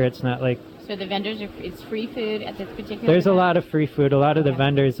pressure. It's not like, so the vendors it's free food at this particular there's event? a lot of free food. A lot of the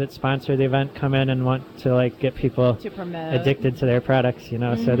vendors that sponsor the event come in and want to like get people to promote, addicted to their products,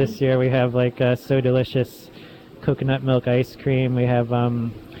 So this year we have like So Delicious coconut milk ice cream. We have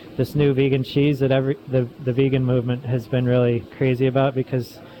this new vegan cheese that the vegan movement has been really crazy about,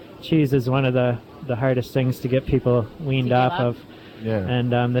 because cheese is one of the hardest things to get people weaned off of. Yeah.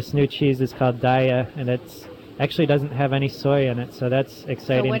 And this new cheese is called Daya, and it's actually doesn't have any soy in it, so that's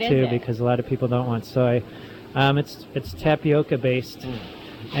exciting too, because a lot of people don't want soy. It's tapioca based,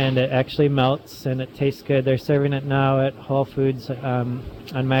 and it actually melts and it tastes good. They're serving it now at Whole Foods on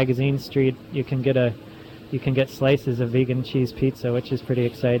Magazine Street. You can get slices of vegan cheese pizza, which is pretty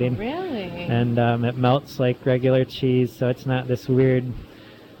exciting. Really? And it melts like regular cheese, so it's not this weird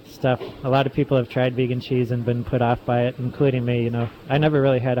stuff. A lot of people have tried vegan cheese and been put off by it, including me. I never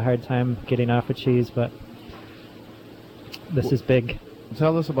really had a hard time getting off of cheese, but this is big.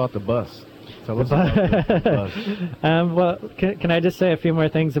 Tell us about the bus. Tell us about the bus. Well, can I just say a few more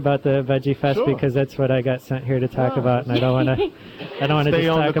things about the Veggie Fest? Sure. Because that's what I got sent here to talk about, and I don't want to just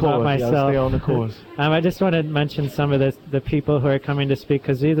talk about myself. Stay on the course. I just want to mention some of the people who are coming to speak,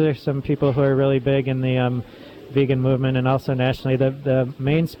 because these are some people who are really big in the vegan movement and also nationally. The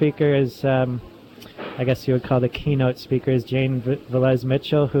main speaker is, I guess you would call the keynote speaker, is Jane Velez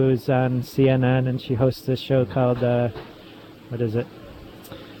Mitchell, who's on CNN, and she hosts this show called what is it?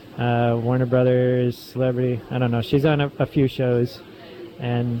 Warner Brothers Celebrity. I don't know. She's on a few shows,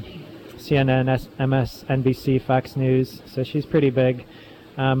 and CNN, MSNBC, Fox News. So she's pretty big.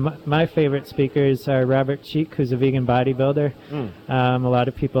 My favorite speakers are Robert Cheek, who's a vegan bodybuilder. A lot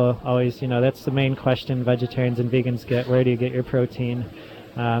of people always, that's the main question vegetarians and vegans get. Where do you get your protein?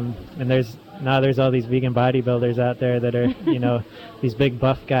 And there's all these vegan bodybuilders out there that are, these big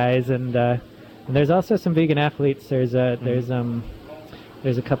buff guys, and there's also some vegan athletes. There's a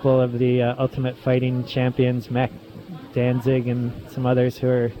couple of the Ultimate Fighting champions, Mac Danzig, and some others who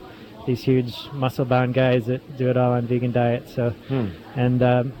are these huge muscle-bound guys that do it all on vegan diet. So,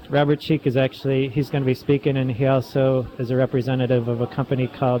 and Robert Cheek is he's going to be speaking, and he also is a representative of a company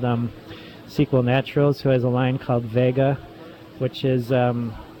called Sequel Naturals, who has a line called Vega, which is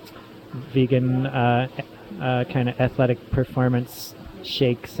vegan kind of athletic performance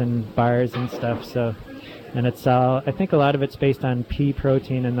shakes and bars and stuff. So, and it's all, I think a lot of it's based on pea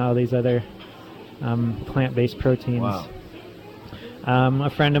protein and all these other plant-based proteins. Wow. A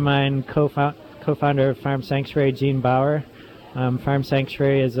friend of mine, co-founder of Farm Sanctuary, Gene Bauer. Farm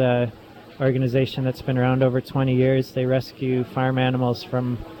Sanctuary is a organization that's been around over 20 years. They rescue farm animals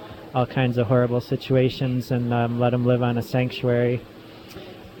from all kinds of horrible situations and let them live on a sanctuary.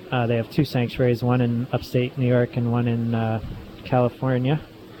 They have 2 sanctuaries, one in upstate New York and one in California.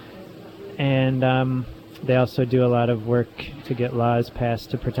 And they also do a lot of work to get laws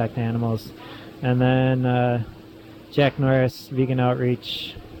passed to protect animals. And then Jack Norris, Vegan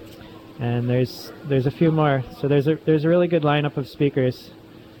Outreach, and there's a few more. So there's a really good lineup of speakers,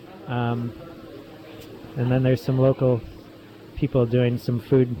 and then there's some local people doing some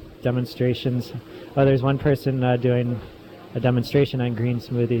food demonstrations. Oh, there's one person doing a demonstration on green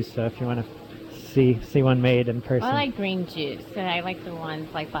smoothies. So if you want to see one made in person. I like green juice, and I like the ones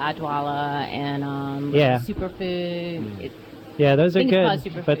like Adwala and Superfood. Yeah, those are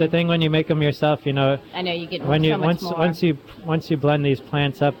good. But the thing when you make them yourself, I know you get much more. Once you blend these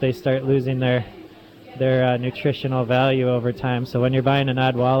plants up, they start losing their nutritional value over time. So when you're buying an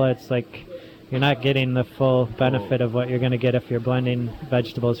Adwala, it's like you're not getting the full benefit of what you're going to get if you're blending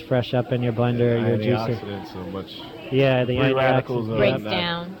vegetables fresh up in your blender or your juicer. Antioxidants so much. Yeah, the free radicals breaks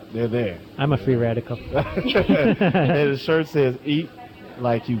down. They're there. I'm a free radical. And the shirt says, "Eat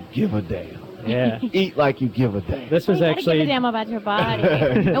like you give a damn." Yeah. Eat like you give a damn. This was actually give a damn about your body.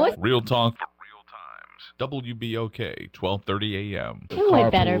 Real talk for real times. WBOK 1230 AM.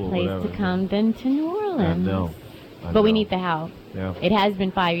 What better place to come than to New Orleans? I know. But we need the help. Yeah. It has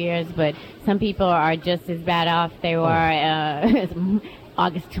been 5 years, but some people are just as bad off they were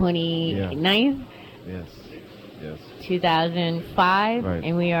August 29th. Yes. 2005, right.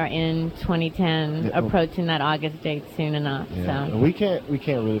 And we are in 2010, approaching that August date soon enough. Yeah. So And we can't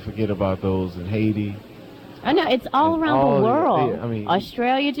really forget about those in Haiti. I know it's all around the world. Yeah, I mean,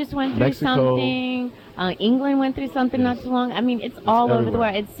 Australia just went through Mexico, something. England went through something not too long. I mean, it's all over the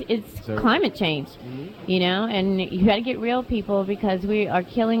world. It's climate change, and you got to get real, people, because we are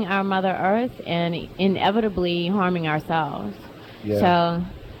killing our Mother Earth and inevitably harming ourselves. Yeah. So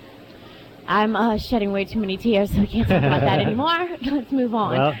I'm shedding way too many tears, so we can't talk about that anymore. Let's move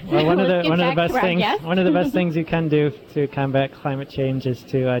on. Well, one of the best things you can do to combat climate change is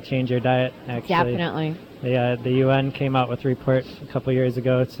to change your diet. Actually, definitely. The UN came out with a report a couple years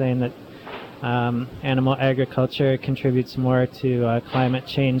ago saying that animal agriculture contributes more to climate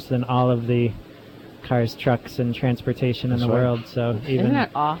change than all of the cars, trucks, and transportation in the world. So isn't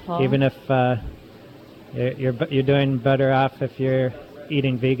that awful? Even if you're doing better off if you're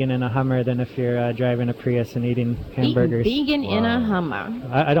eating vegan in a Hummer than if you're driving a Prius and eating hamburgers. Eating vegan in a Hummer.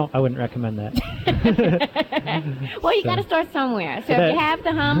 I wouldn't recommend that. Well, you got to start somewhere. So if you have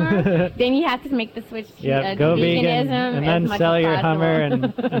the Hummer, then you have to make the switch to go veganism vegan, and then sell your Hummer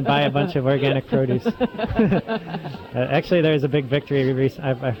and buy a bunch of organic produce. Actually, there's a big victory.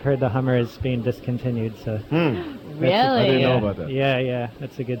 I've heard the Hummer is being discontinued. So. Really? I didn't know about that. Yeah,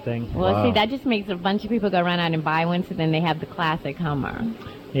 that's a good thing. Well, see, that just makes a bunch of people go run out and buy one, so then they have the classic Hummer.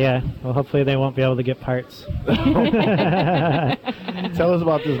 Yeah, well, hopefully they won't be able to get parts. Tell us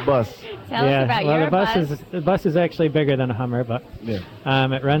about this bus. Tell us about your bus. The bus is actually bigger than a Hummer, but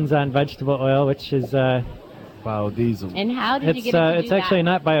it runs on vegetable oil, which is biodiesel. And how did you get it to do It's actually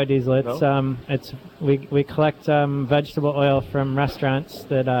not biodiesel. It's we collect vegetable oil from restaurants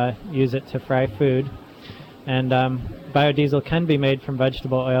that use it to fry food. And biodiesel can be made from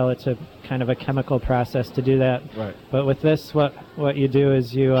vegetable oil. It's a kind of a chemical process to do that. Right. But with this, what you do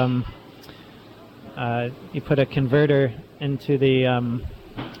is you put a converter into the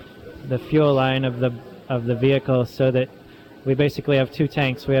fuel line of the vehicle, so that we basically have 2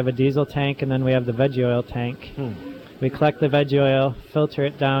 tanks. We have a diesel tank, and then we have the veggie oil tank. We collect the veggie oil, filter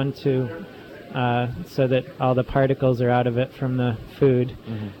it down to so that all the particles are out of it from the food,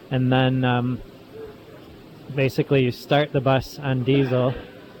 and then basically you start the bus on diesel,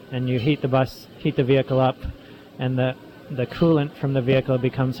 and you heat the vehicle up, and the coolant from the vehicle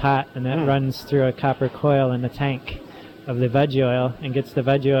becomes hot, and that runs through a copper coil in the tank, of the veg oil and gets the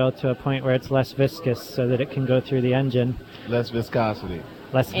veg oil to a point where it's less viscous so that it can go through the engine. Less viscosity.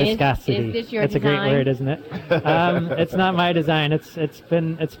 Less viscosity. Is this your That's design? a great word, isn't it? It's not my design. It's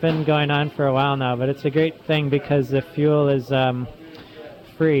been going on for a while now, but it's a great thing because the fuel is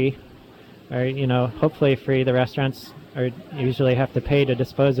free, or hopefully free. The restaurants usually have to pay to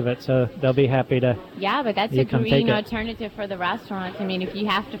dispose of it, so they'll be happy to. Yeah, but that's a green alternative for the restaurants. I mean, if you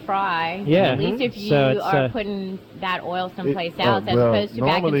have to fry, at least if you are putting that oil someplace else as opposed to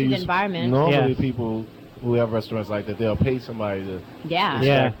back into the environment. Normally, people who have restaurants like that, they'll pay somebody to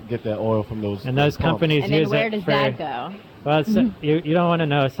get that oil from those. And those companies and use then where it does for, that go? Well, you don't want to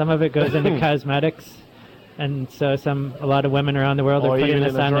know. Some of it goes into cosmetics, and so a lot of women around the world are putting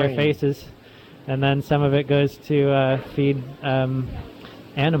this on their faces. And then some of it goes to feed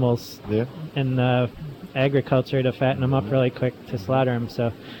animals in agriculture to fatten them up really quick to slaughter them.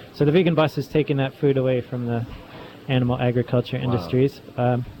 So the vegan bus is taking that food away from the animal agriculture industries.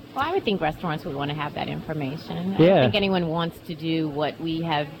 Well, I would think restaurants would want to have that information. I don't think anyone wants to do what we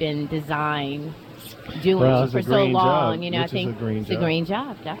have been designed doing for so long. I think it's a green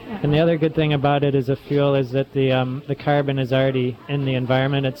job, definitely. And the other good thing about it as a fuel is that the carbon is already in the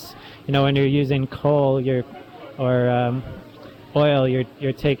environment. It's when you're using coal or oil,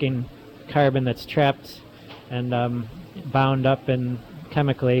 you're taking carbon that's trapped and bound up in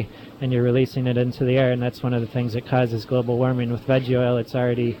chemically, and you're releasing it into the air, and that's one of the things that causes global warming. With veg oil, it's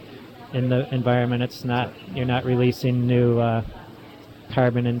already in the environment. You're not releasing new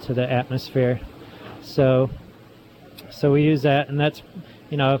carbon into the atmosphere. So we use that, and that's,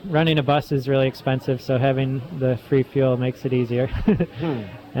 running a bus is really expensive, so having the free fuel makes it easier.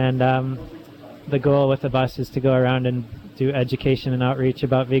 And the goal with the bus is to go around and do education and outreach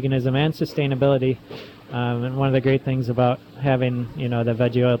about veganism and sustainability. And one of the great things about having, the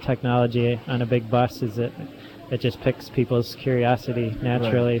veg oil technology on a big bus is that it just picks people's curiosity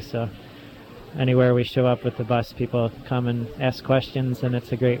naturally. Right. So anywhere we show up with the bus, people come and ask questions, and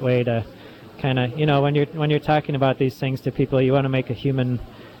it's a great way to kind of, when you're talking about these things to people, you want to make a human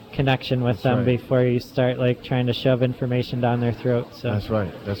connection with them before you start trying to shove information down their throat. So that's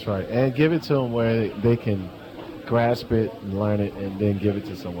right, and give it to them where they can grasp it and learn it, and then give it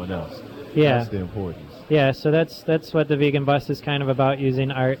to someone else. That's the importance. So that's what the vegan bus is kind of about,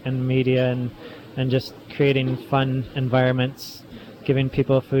 using art and media and just creating fun environments, giving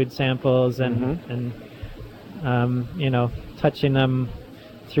people food samples and touching them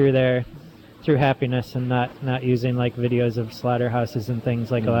through happiness, and not using videos of slaughterhouses and things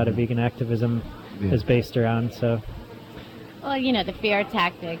like a lot of vegan activism is based around. So, well, the fear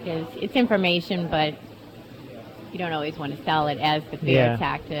tactic is it's information, but you don't always want to sell it as the fear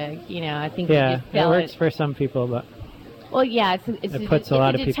tactic. I think you just sell it works for some people, but it puts a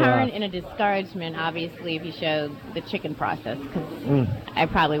lot of people off. It's a deterrent and a discouragement, obviously, if you show the chicken process, because I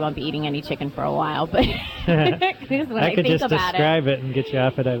probably won't be eating any chicken for a while, but I could just describe it and get you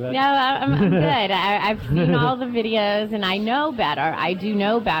off it, I bet. No, I'm good. I've seen all the videos, and I know better. I do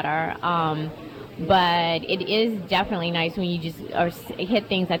know better. But it is definitely nice when you just hit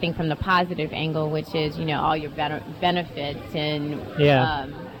things, I think, from the positive angle, which is, all your benefits and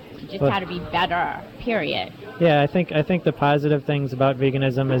just how to be better, period. Yeah, I think the positive things about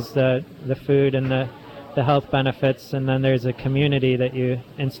veganism is the food and the health benefits, and then there's a community that you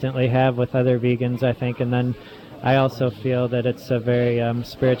instantly have with other vegans, I think. And then I also feel that it's a very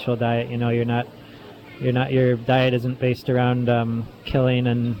spiritual diet. Your diet isn't based around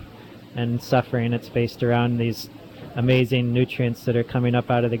killing and suffering. It's based around these amazing nutrients that are coming up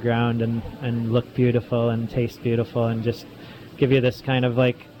out of the ground and look beautiful and taste beautiful and just give you this kind of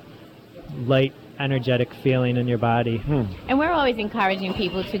light, energetic feeling in your body. And we're always encouraging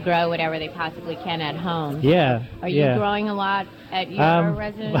people to grow whatever they possibly can at home. Yeah. Are you growing a lot at your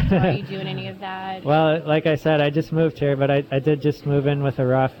residence? Or are you doing any of that? Well, like I said, I just moved here, but I did just move in with a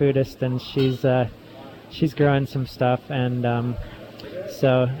raw foodist, and she's growing some stuff, and I'm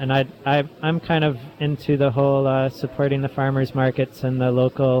kind of into the whole supporting the farmers markets and the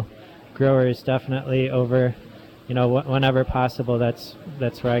local growers, definitely, over whenever possible. That's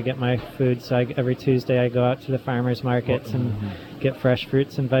where I get my food. So every Tuesday I go out to the farmers markets and get fresh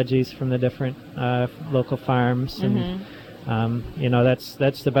fruits and veggies from the different local farms, and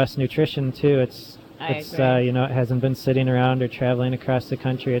that's the best nutrition too. It's it hasn't been sitting around or traveling across the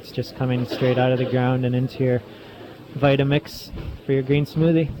country. It's just coming straight out of the ground and into your Vitamix for your green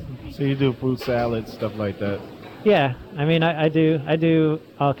smoothie. So you do fruit salads, stuff like that? Yeah, I mean, I do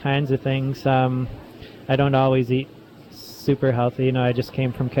all kinds of things. I don't always eat super healthy. I just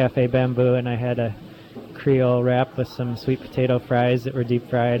came from Cafe Bamboo, and I had a Creole wrap with some sweet potato fries that were deep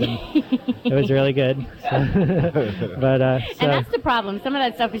fried, and it was really good. But and that's the problem. Some of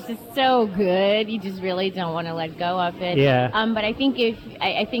that stuff is just so good, you just really don't want to let go of it. Yeah. But I think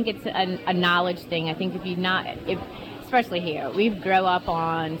I think it's a knowledge thing. I think especially here, we've grown up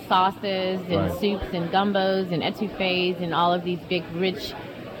on sauces and soups and gumbos and etouffees and all of these big, rich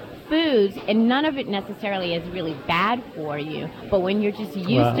foods, and none of it necessarily is really bad for you. But when you're just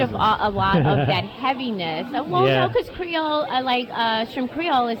used to a lot of that heaviness, because Creole, shrimp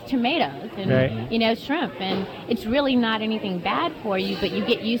Creole is tomatoes and shrimp, and it's really not anything bad for you. But you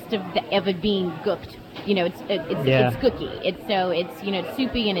get used to of it being cooked. It's gooky. It's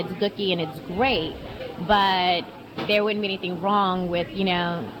soupy and it's gooky and it's great, but there wouldn't be anything wrong with,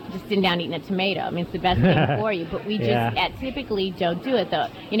 just sitting down eating a tomato. I mean, it's the best thing for you, but we just typically don't do it, though.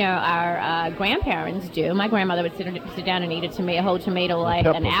 Our grandparents do. My grandmother would sit down and eat a whole tomato like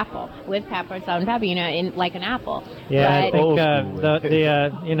an apple, with pepper, salt, and pepper, like an apple. Yeah, but I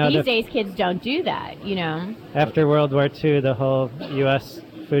think, these days kids don't do that, After World War II, the whole U.S.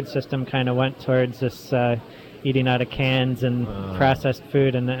 food system kind of went towards this eating out of cans and processed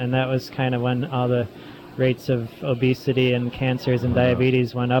food, and that was kind of when all the rates of obesity and cancers and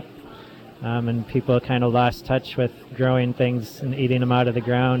diabetes went up, and people kind of lost touch with growing things and eating them out of the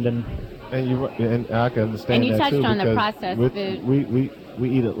ground. And I can understand. And you that touched too, on the processed food. We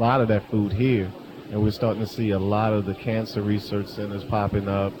eat a lot of that food here, and we're starting to see a lot of the cancer research centers popping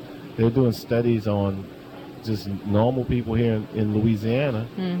up. They're doing studies on just normal people here in Louisiana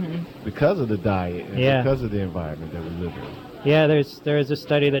because of the diet and because of the environment that we live in. Yeah, there is a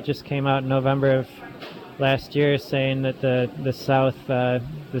study that just came out in November of last year saying that the South,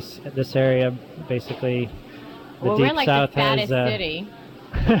 this area, basically, the Deep we're like South the fattest city.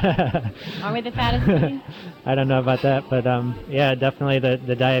 Aren't we the fattest city? I don't know about that, but definitely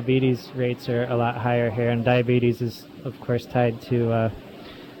the diabetes rates are a lot higher here, and diabetes is, of course, tied to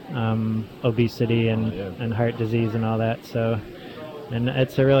obesity and heart disease and all that. So, and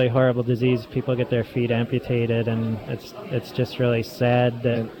it's a really horrible disease. People get their feet amputated, and it's just really sad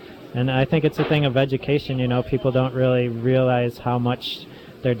that. And I think it's a thing of education. People don't really realize how much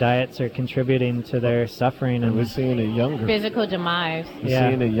their diets are contributing to their suffering. And we're seeing it younger. Physical demise. We're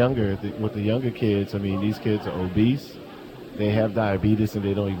seeing it younger with the younger kids. I mean, these kids are obese. They have diabetes and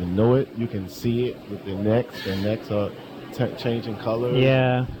they don't even know it. You can see it with their necks. Their necks are changing color.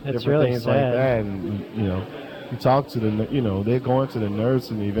 Yeah, it's really things sad. Like that. And, you talk to they're going to the nurse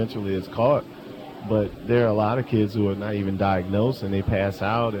and eventually it's caught. But there are a lot of kids who are not even diagnosed and they pass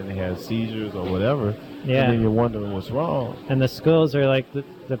out and they have seizures or whatever. Yeah. And then you're wondering what's wrong. And the schools are like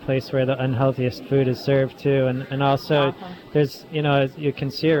the place where the unhealthiest food is served too. And also there's, as you can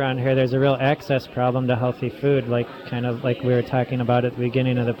see around here, there's a real access problem to healthy food, kind of like we were talking about at the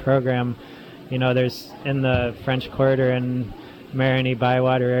beginning of the program. There's in the French Quarter and Marigny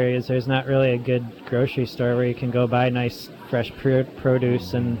Bywater areas, there's not really a good grocery store where you can go buy nice fresh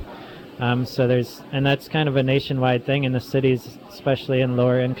produce and so that's kind of a nationwide thing in the cities, especially in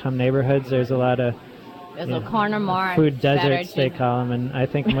lower income neighborhoods. There's a lot of corner marts, food deserts they call them, and I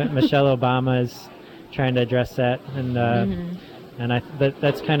think Michelle Obama is trying to address that. And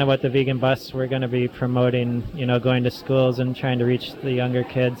that's kind of what the vegan bus we're going to be promoting. Going to schools and trying to reach the younger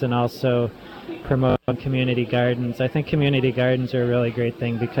kids, and also promote community gardens. I think community gardens are a really great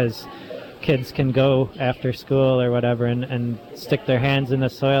thing because kids can go after school or whatever and stick their hands in the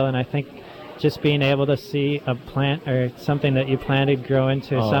soil, and I think just being able to see a plant or something that you planted grow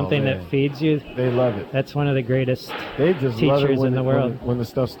into something that feeds you, they love it. That's one of the greatest they just teachers love it in the world. When the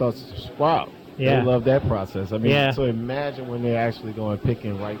stuff starts to sprout. Yeah. They love that process. I mean, so imagine when they're actually going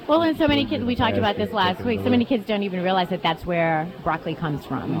picking right. Well, and so many kids, we talked about this last week, so many kids don't even realize that that's where broccoli comes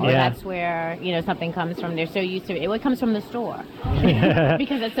from, or that's where, something comes from. They're so used to it. It comes from the store.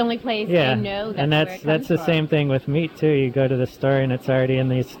 Because that's the only place they know and that's the same thing with meat, too. You go to the store and it's already in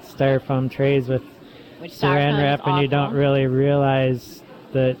these styrofoam trays with saran wrap, and you don't really realize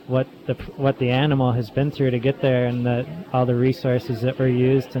that what the animal has been through to get there, and all the resources that were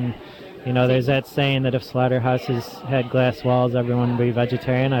used. And there's that saying that if slaughterhouses had glass walls, everyone would be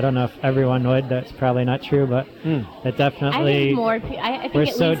vegetarian. I don't know if everyone would. That's probably not true, but it definitely. I think we're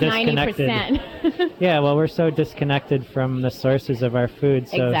at so least disconnected. 90%. Yeah, well, we're so disconnected from the sources of our food.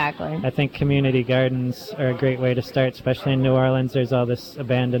 So exactly. I think community gardens are a great way to start, especially in New Orleans. There's all this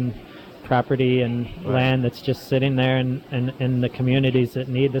abandoned property and land that's just sitting there, and in the communities that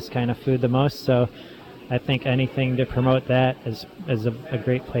need this kind of food the most. So I think anything to promote that is a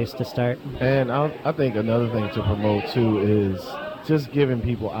great place to start. And I think another thing to promote too is just giving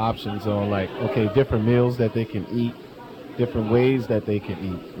people options on different meals that they can eat different ways that they can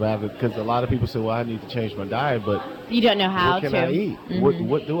eat, rather, because a lot of people say, well, I need to change my diet, but you don't know how what can I eat? Mm-hmm.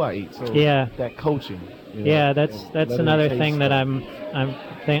 What do I eat? So that coaching. That's another thing that I'm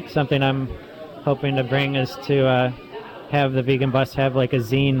something I'm hoping to bring is to have the Vegan Bus have like a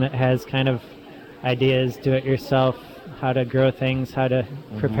zine that has kind of ideas, do it yourself, how to grow things, how to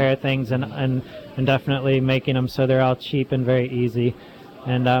prepare things, and definitely making them so they're all cheap and very easy.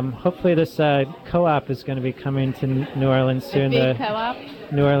 And hopefully this co-op is going to be coming to New Orleans soon. The co-op?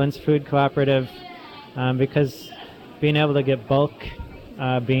 New Orleans Food Cooperative, because being able to get bulk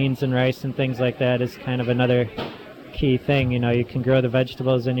beans and rice and things like that is kind of another key thing. You know, you can grow the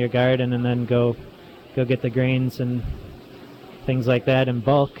vegetables in your garden and then go get the grains and things like that in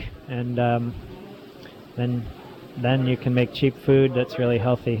bulk, and then you can make cheap food that's really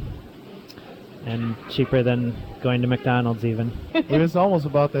healthy and cheaper than going to McDonald's even. Well, it's almost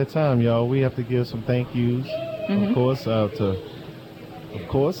about that time, y'all. We have to give some thank yous, of course, to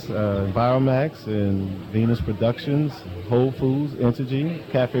Enviromax and Venus Productions, Whole Foods, Entergy,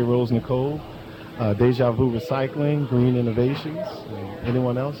 Cafe Rose Nicole, Deja Vu Recycling, Green Innovations.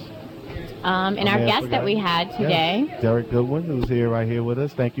 Anyone else? And our guest that we had today. Yes. Derek Goodwin, who's here right here with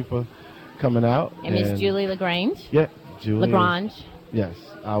us. Thank you for coming out. And Miss Julie LaGrange. Yeah, Julie. LaGrange. Yes,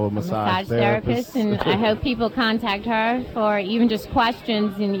 our massage therapist. And I hope people contact her for even just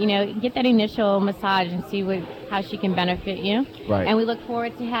questions and, you know, get that initial massage and see how she can benefit you. Right. And we look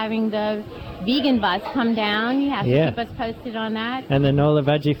forward to having the Vegan Bus come down. You have to keep us posted on that. And the NOLA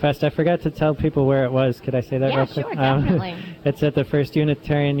Veggie Fest, I forgot to tell people where it was. Could I say that real quick? Sure, definitely. It's at the First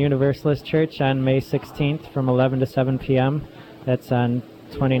Unitarian Universalist Church on May 16th from 11 to 7 p.m. That's on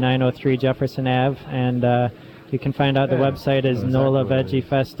 2903 Jefferson Ave. And you can find out the website is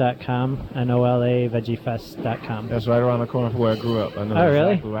nolaveggiefest.com, NOLA veggiefest.com. That's right around the corner from where I grew up. I know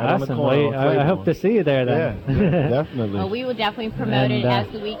really? Exactly right awesome. Well, I hope to see you there then. Yeah, definitely. Well, we will definitely promote it as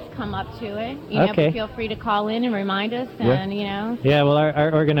the weeks come up to it. You know, but feel free to call in and remind us, and you know. Yeah, well,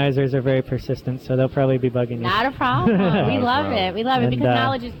 our organizers are very persistent, so they'll probably be bugging you. Not a problem. We love it. We love it because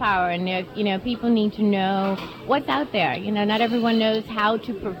knowledge is power, and if, you know, people need to know what's out there. You know, not everyone knows how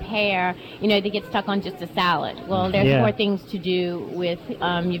to prepare. You know, they get stuck on just a salad. Well, there's more things to do with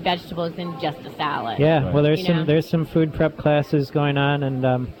your vegetables than just a salad. Yeah, well, there's some food prep classes going on,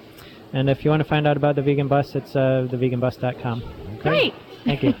 and if you want to find out about the Vegan Bus, it's theveganbus.com. Okay. Great.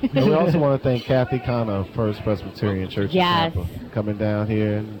 Thank you. And we also want to thank Kathy Connor of First Presbyterian Church in Tampa, coming down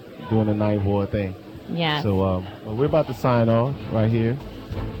here and doing the Ninth Ward thing. Yeah. So we're about to sign off right here.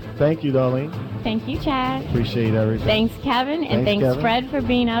 Thank you, Darlene. Thank you, Chad. Appreciate everything. Thanks, Kevin, and thanks Kevin. Fred, for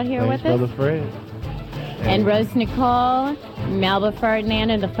being out here with us. Thanks, Brother Fred. And Rose Nicole, Melba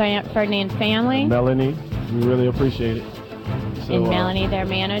Ferdinand, and the Ferdinand family. Melanie, we really appreciate it. So, and Melanie, their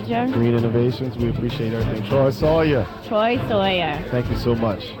manager. Green Innovations, we appreciate everything. Troy Sawyer. Thank you so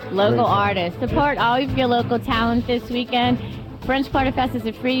much. Local artists. Support all of your local talent this weekend. French Quarter Fest is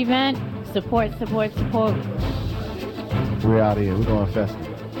a free event. Support. We're out of here. We're going festive.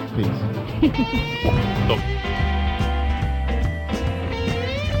 Peace.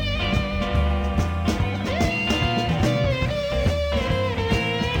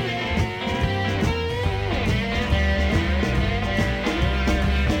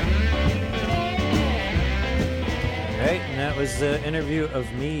 Was the interview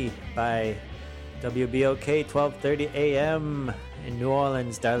of me by WBOK 1230 AM in New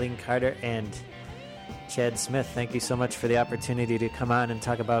Orleans, Darlene Carter and Chad Smith. Thank you so much for the opportunity to come on and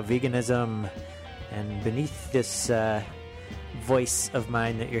talk about veganism. And beneath this voice of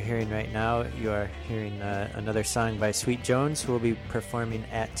mine that you're hearing right now, you are hearing another song by Sweet Jones, who will be performing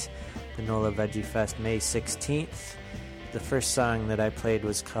at the NOLA Veggie Fest May 16th. The first song that I played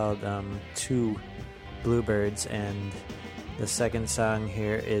was called Two Bluebirds, and the second song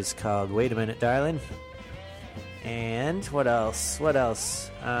here is called Wait a Minute, Darling. And what else?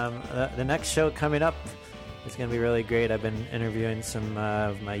 The next show coming up is going to be really great. I've been interviewing some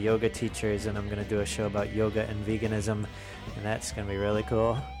of my yoga teachers, and I'm going to do a show about yoga and veganism, and that's going to be really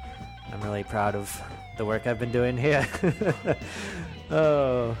cool. I'm really proud of the work I've been doing here.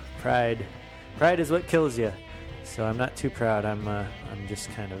 Oh, pride. Pride is what kills you. So I'm not too proud. I'm just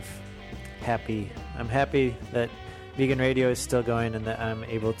kind of happy. I'm happy that vegan radio is still going and that I'm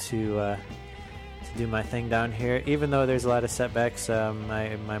able to do my thing down here, even though there's a lot of setbacks.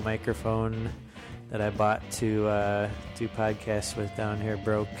 My microphone that I bought to do podcasts with down here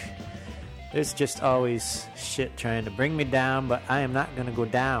broke. There's just always shit trying to bring me down, but I am not going to go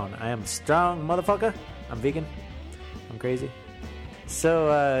down. I am a strong motherfucker. I'm vegan. I'm crazy.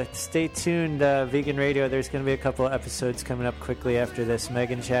 So stay tuned, Vegan Radio. There's going to be a couple of episodes coming up quickly after this.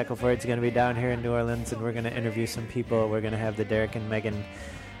 Megan Shackelford's going to be down here in New Orleans, and we're going to interview some people. We're going to have the Derek and Megan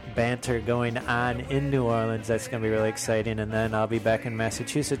banter going on in New Orleans. That's going to be really exciting. And then I'll be back in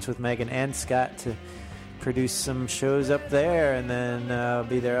Massachusetts with Megan and Scott to produce some shows up there. And then I'll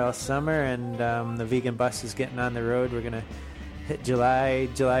be there all summer. And the Vegan Bus is getting on the road. We're going to hit July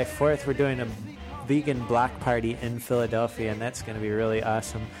 4th. We're doing a vegan block party in Philadelphia, and that's going to be really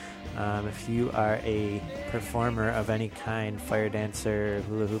awesome. If you are a performer of any kind, fire dancer,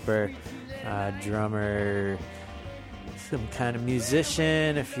 hula hooper, drummer, some kind of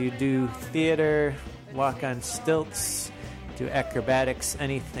musician, if you do theater, walk on stilts, do acrobatics,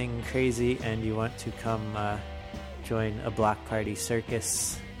 anything crazy, and you want to come join a block party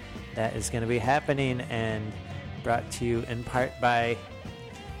circus, that is going to be happening, and brought to you in part by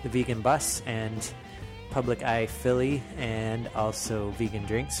the Vegan Bus and Public Eye Philly, and also Vegan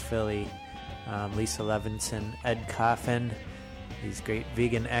Drinks Philly, Lisa Levinson, Ed Coffin, these great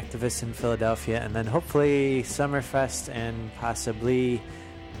vegan activists in Philadelphia, and then hopefully Summerfest and possibly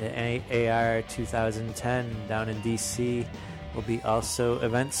the AR 2010 down in DC will be also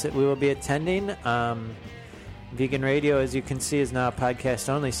events that we will be attending. Vegan Radio, as you can see, is now a podcast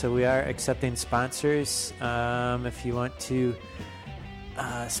only, so we are accepting sponsors. If you want to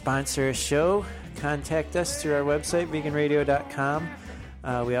sponsor a show, contact us through our website,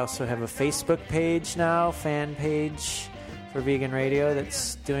 veganradio.com. We also have a Facebook page now, fan page for Vegan Radio,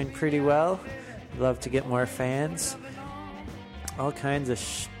 that's doing pretty well. We'd love to get more fans. All kinds of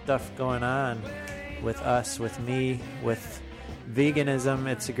stuff going on with us, with me, with veganism.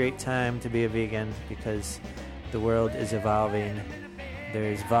 It's a great time to be a vegan because the world is evolving.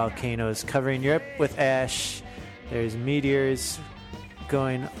 There's volcanoes covering Europe with ash. There's meteors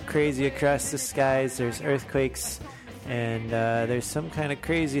going crazy across the skies. There's earthquakes. And there's some kind of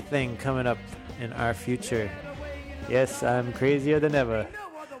crazy thing coming up in our future. Yes, I'm crazier than ever.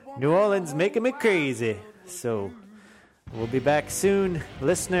 New Orleans making me crazy. So we'll be back soon.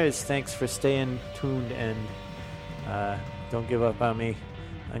 Listeners, thanks for staying tuned, and don't give up on me.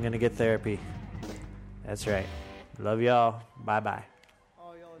 I'm going to get therapy. That's right. Love y'all. Bye-bye.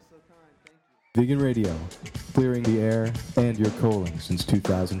 Oh, y'all are so kind. Thank you. Vegan Radio, clearing the air and your colon since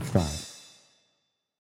 2005.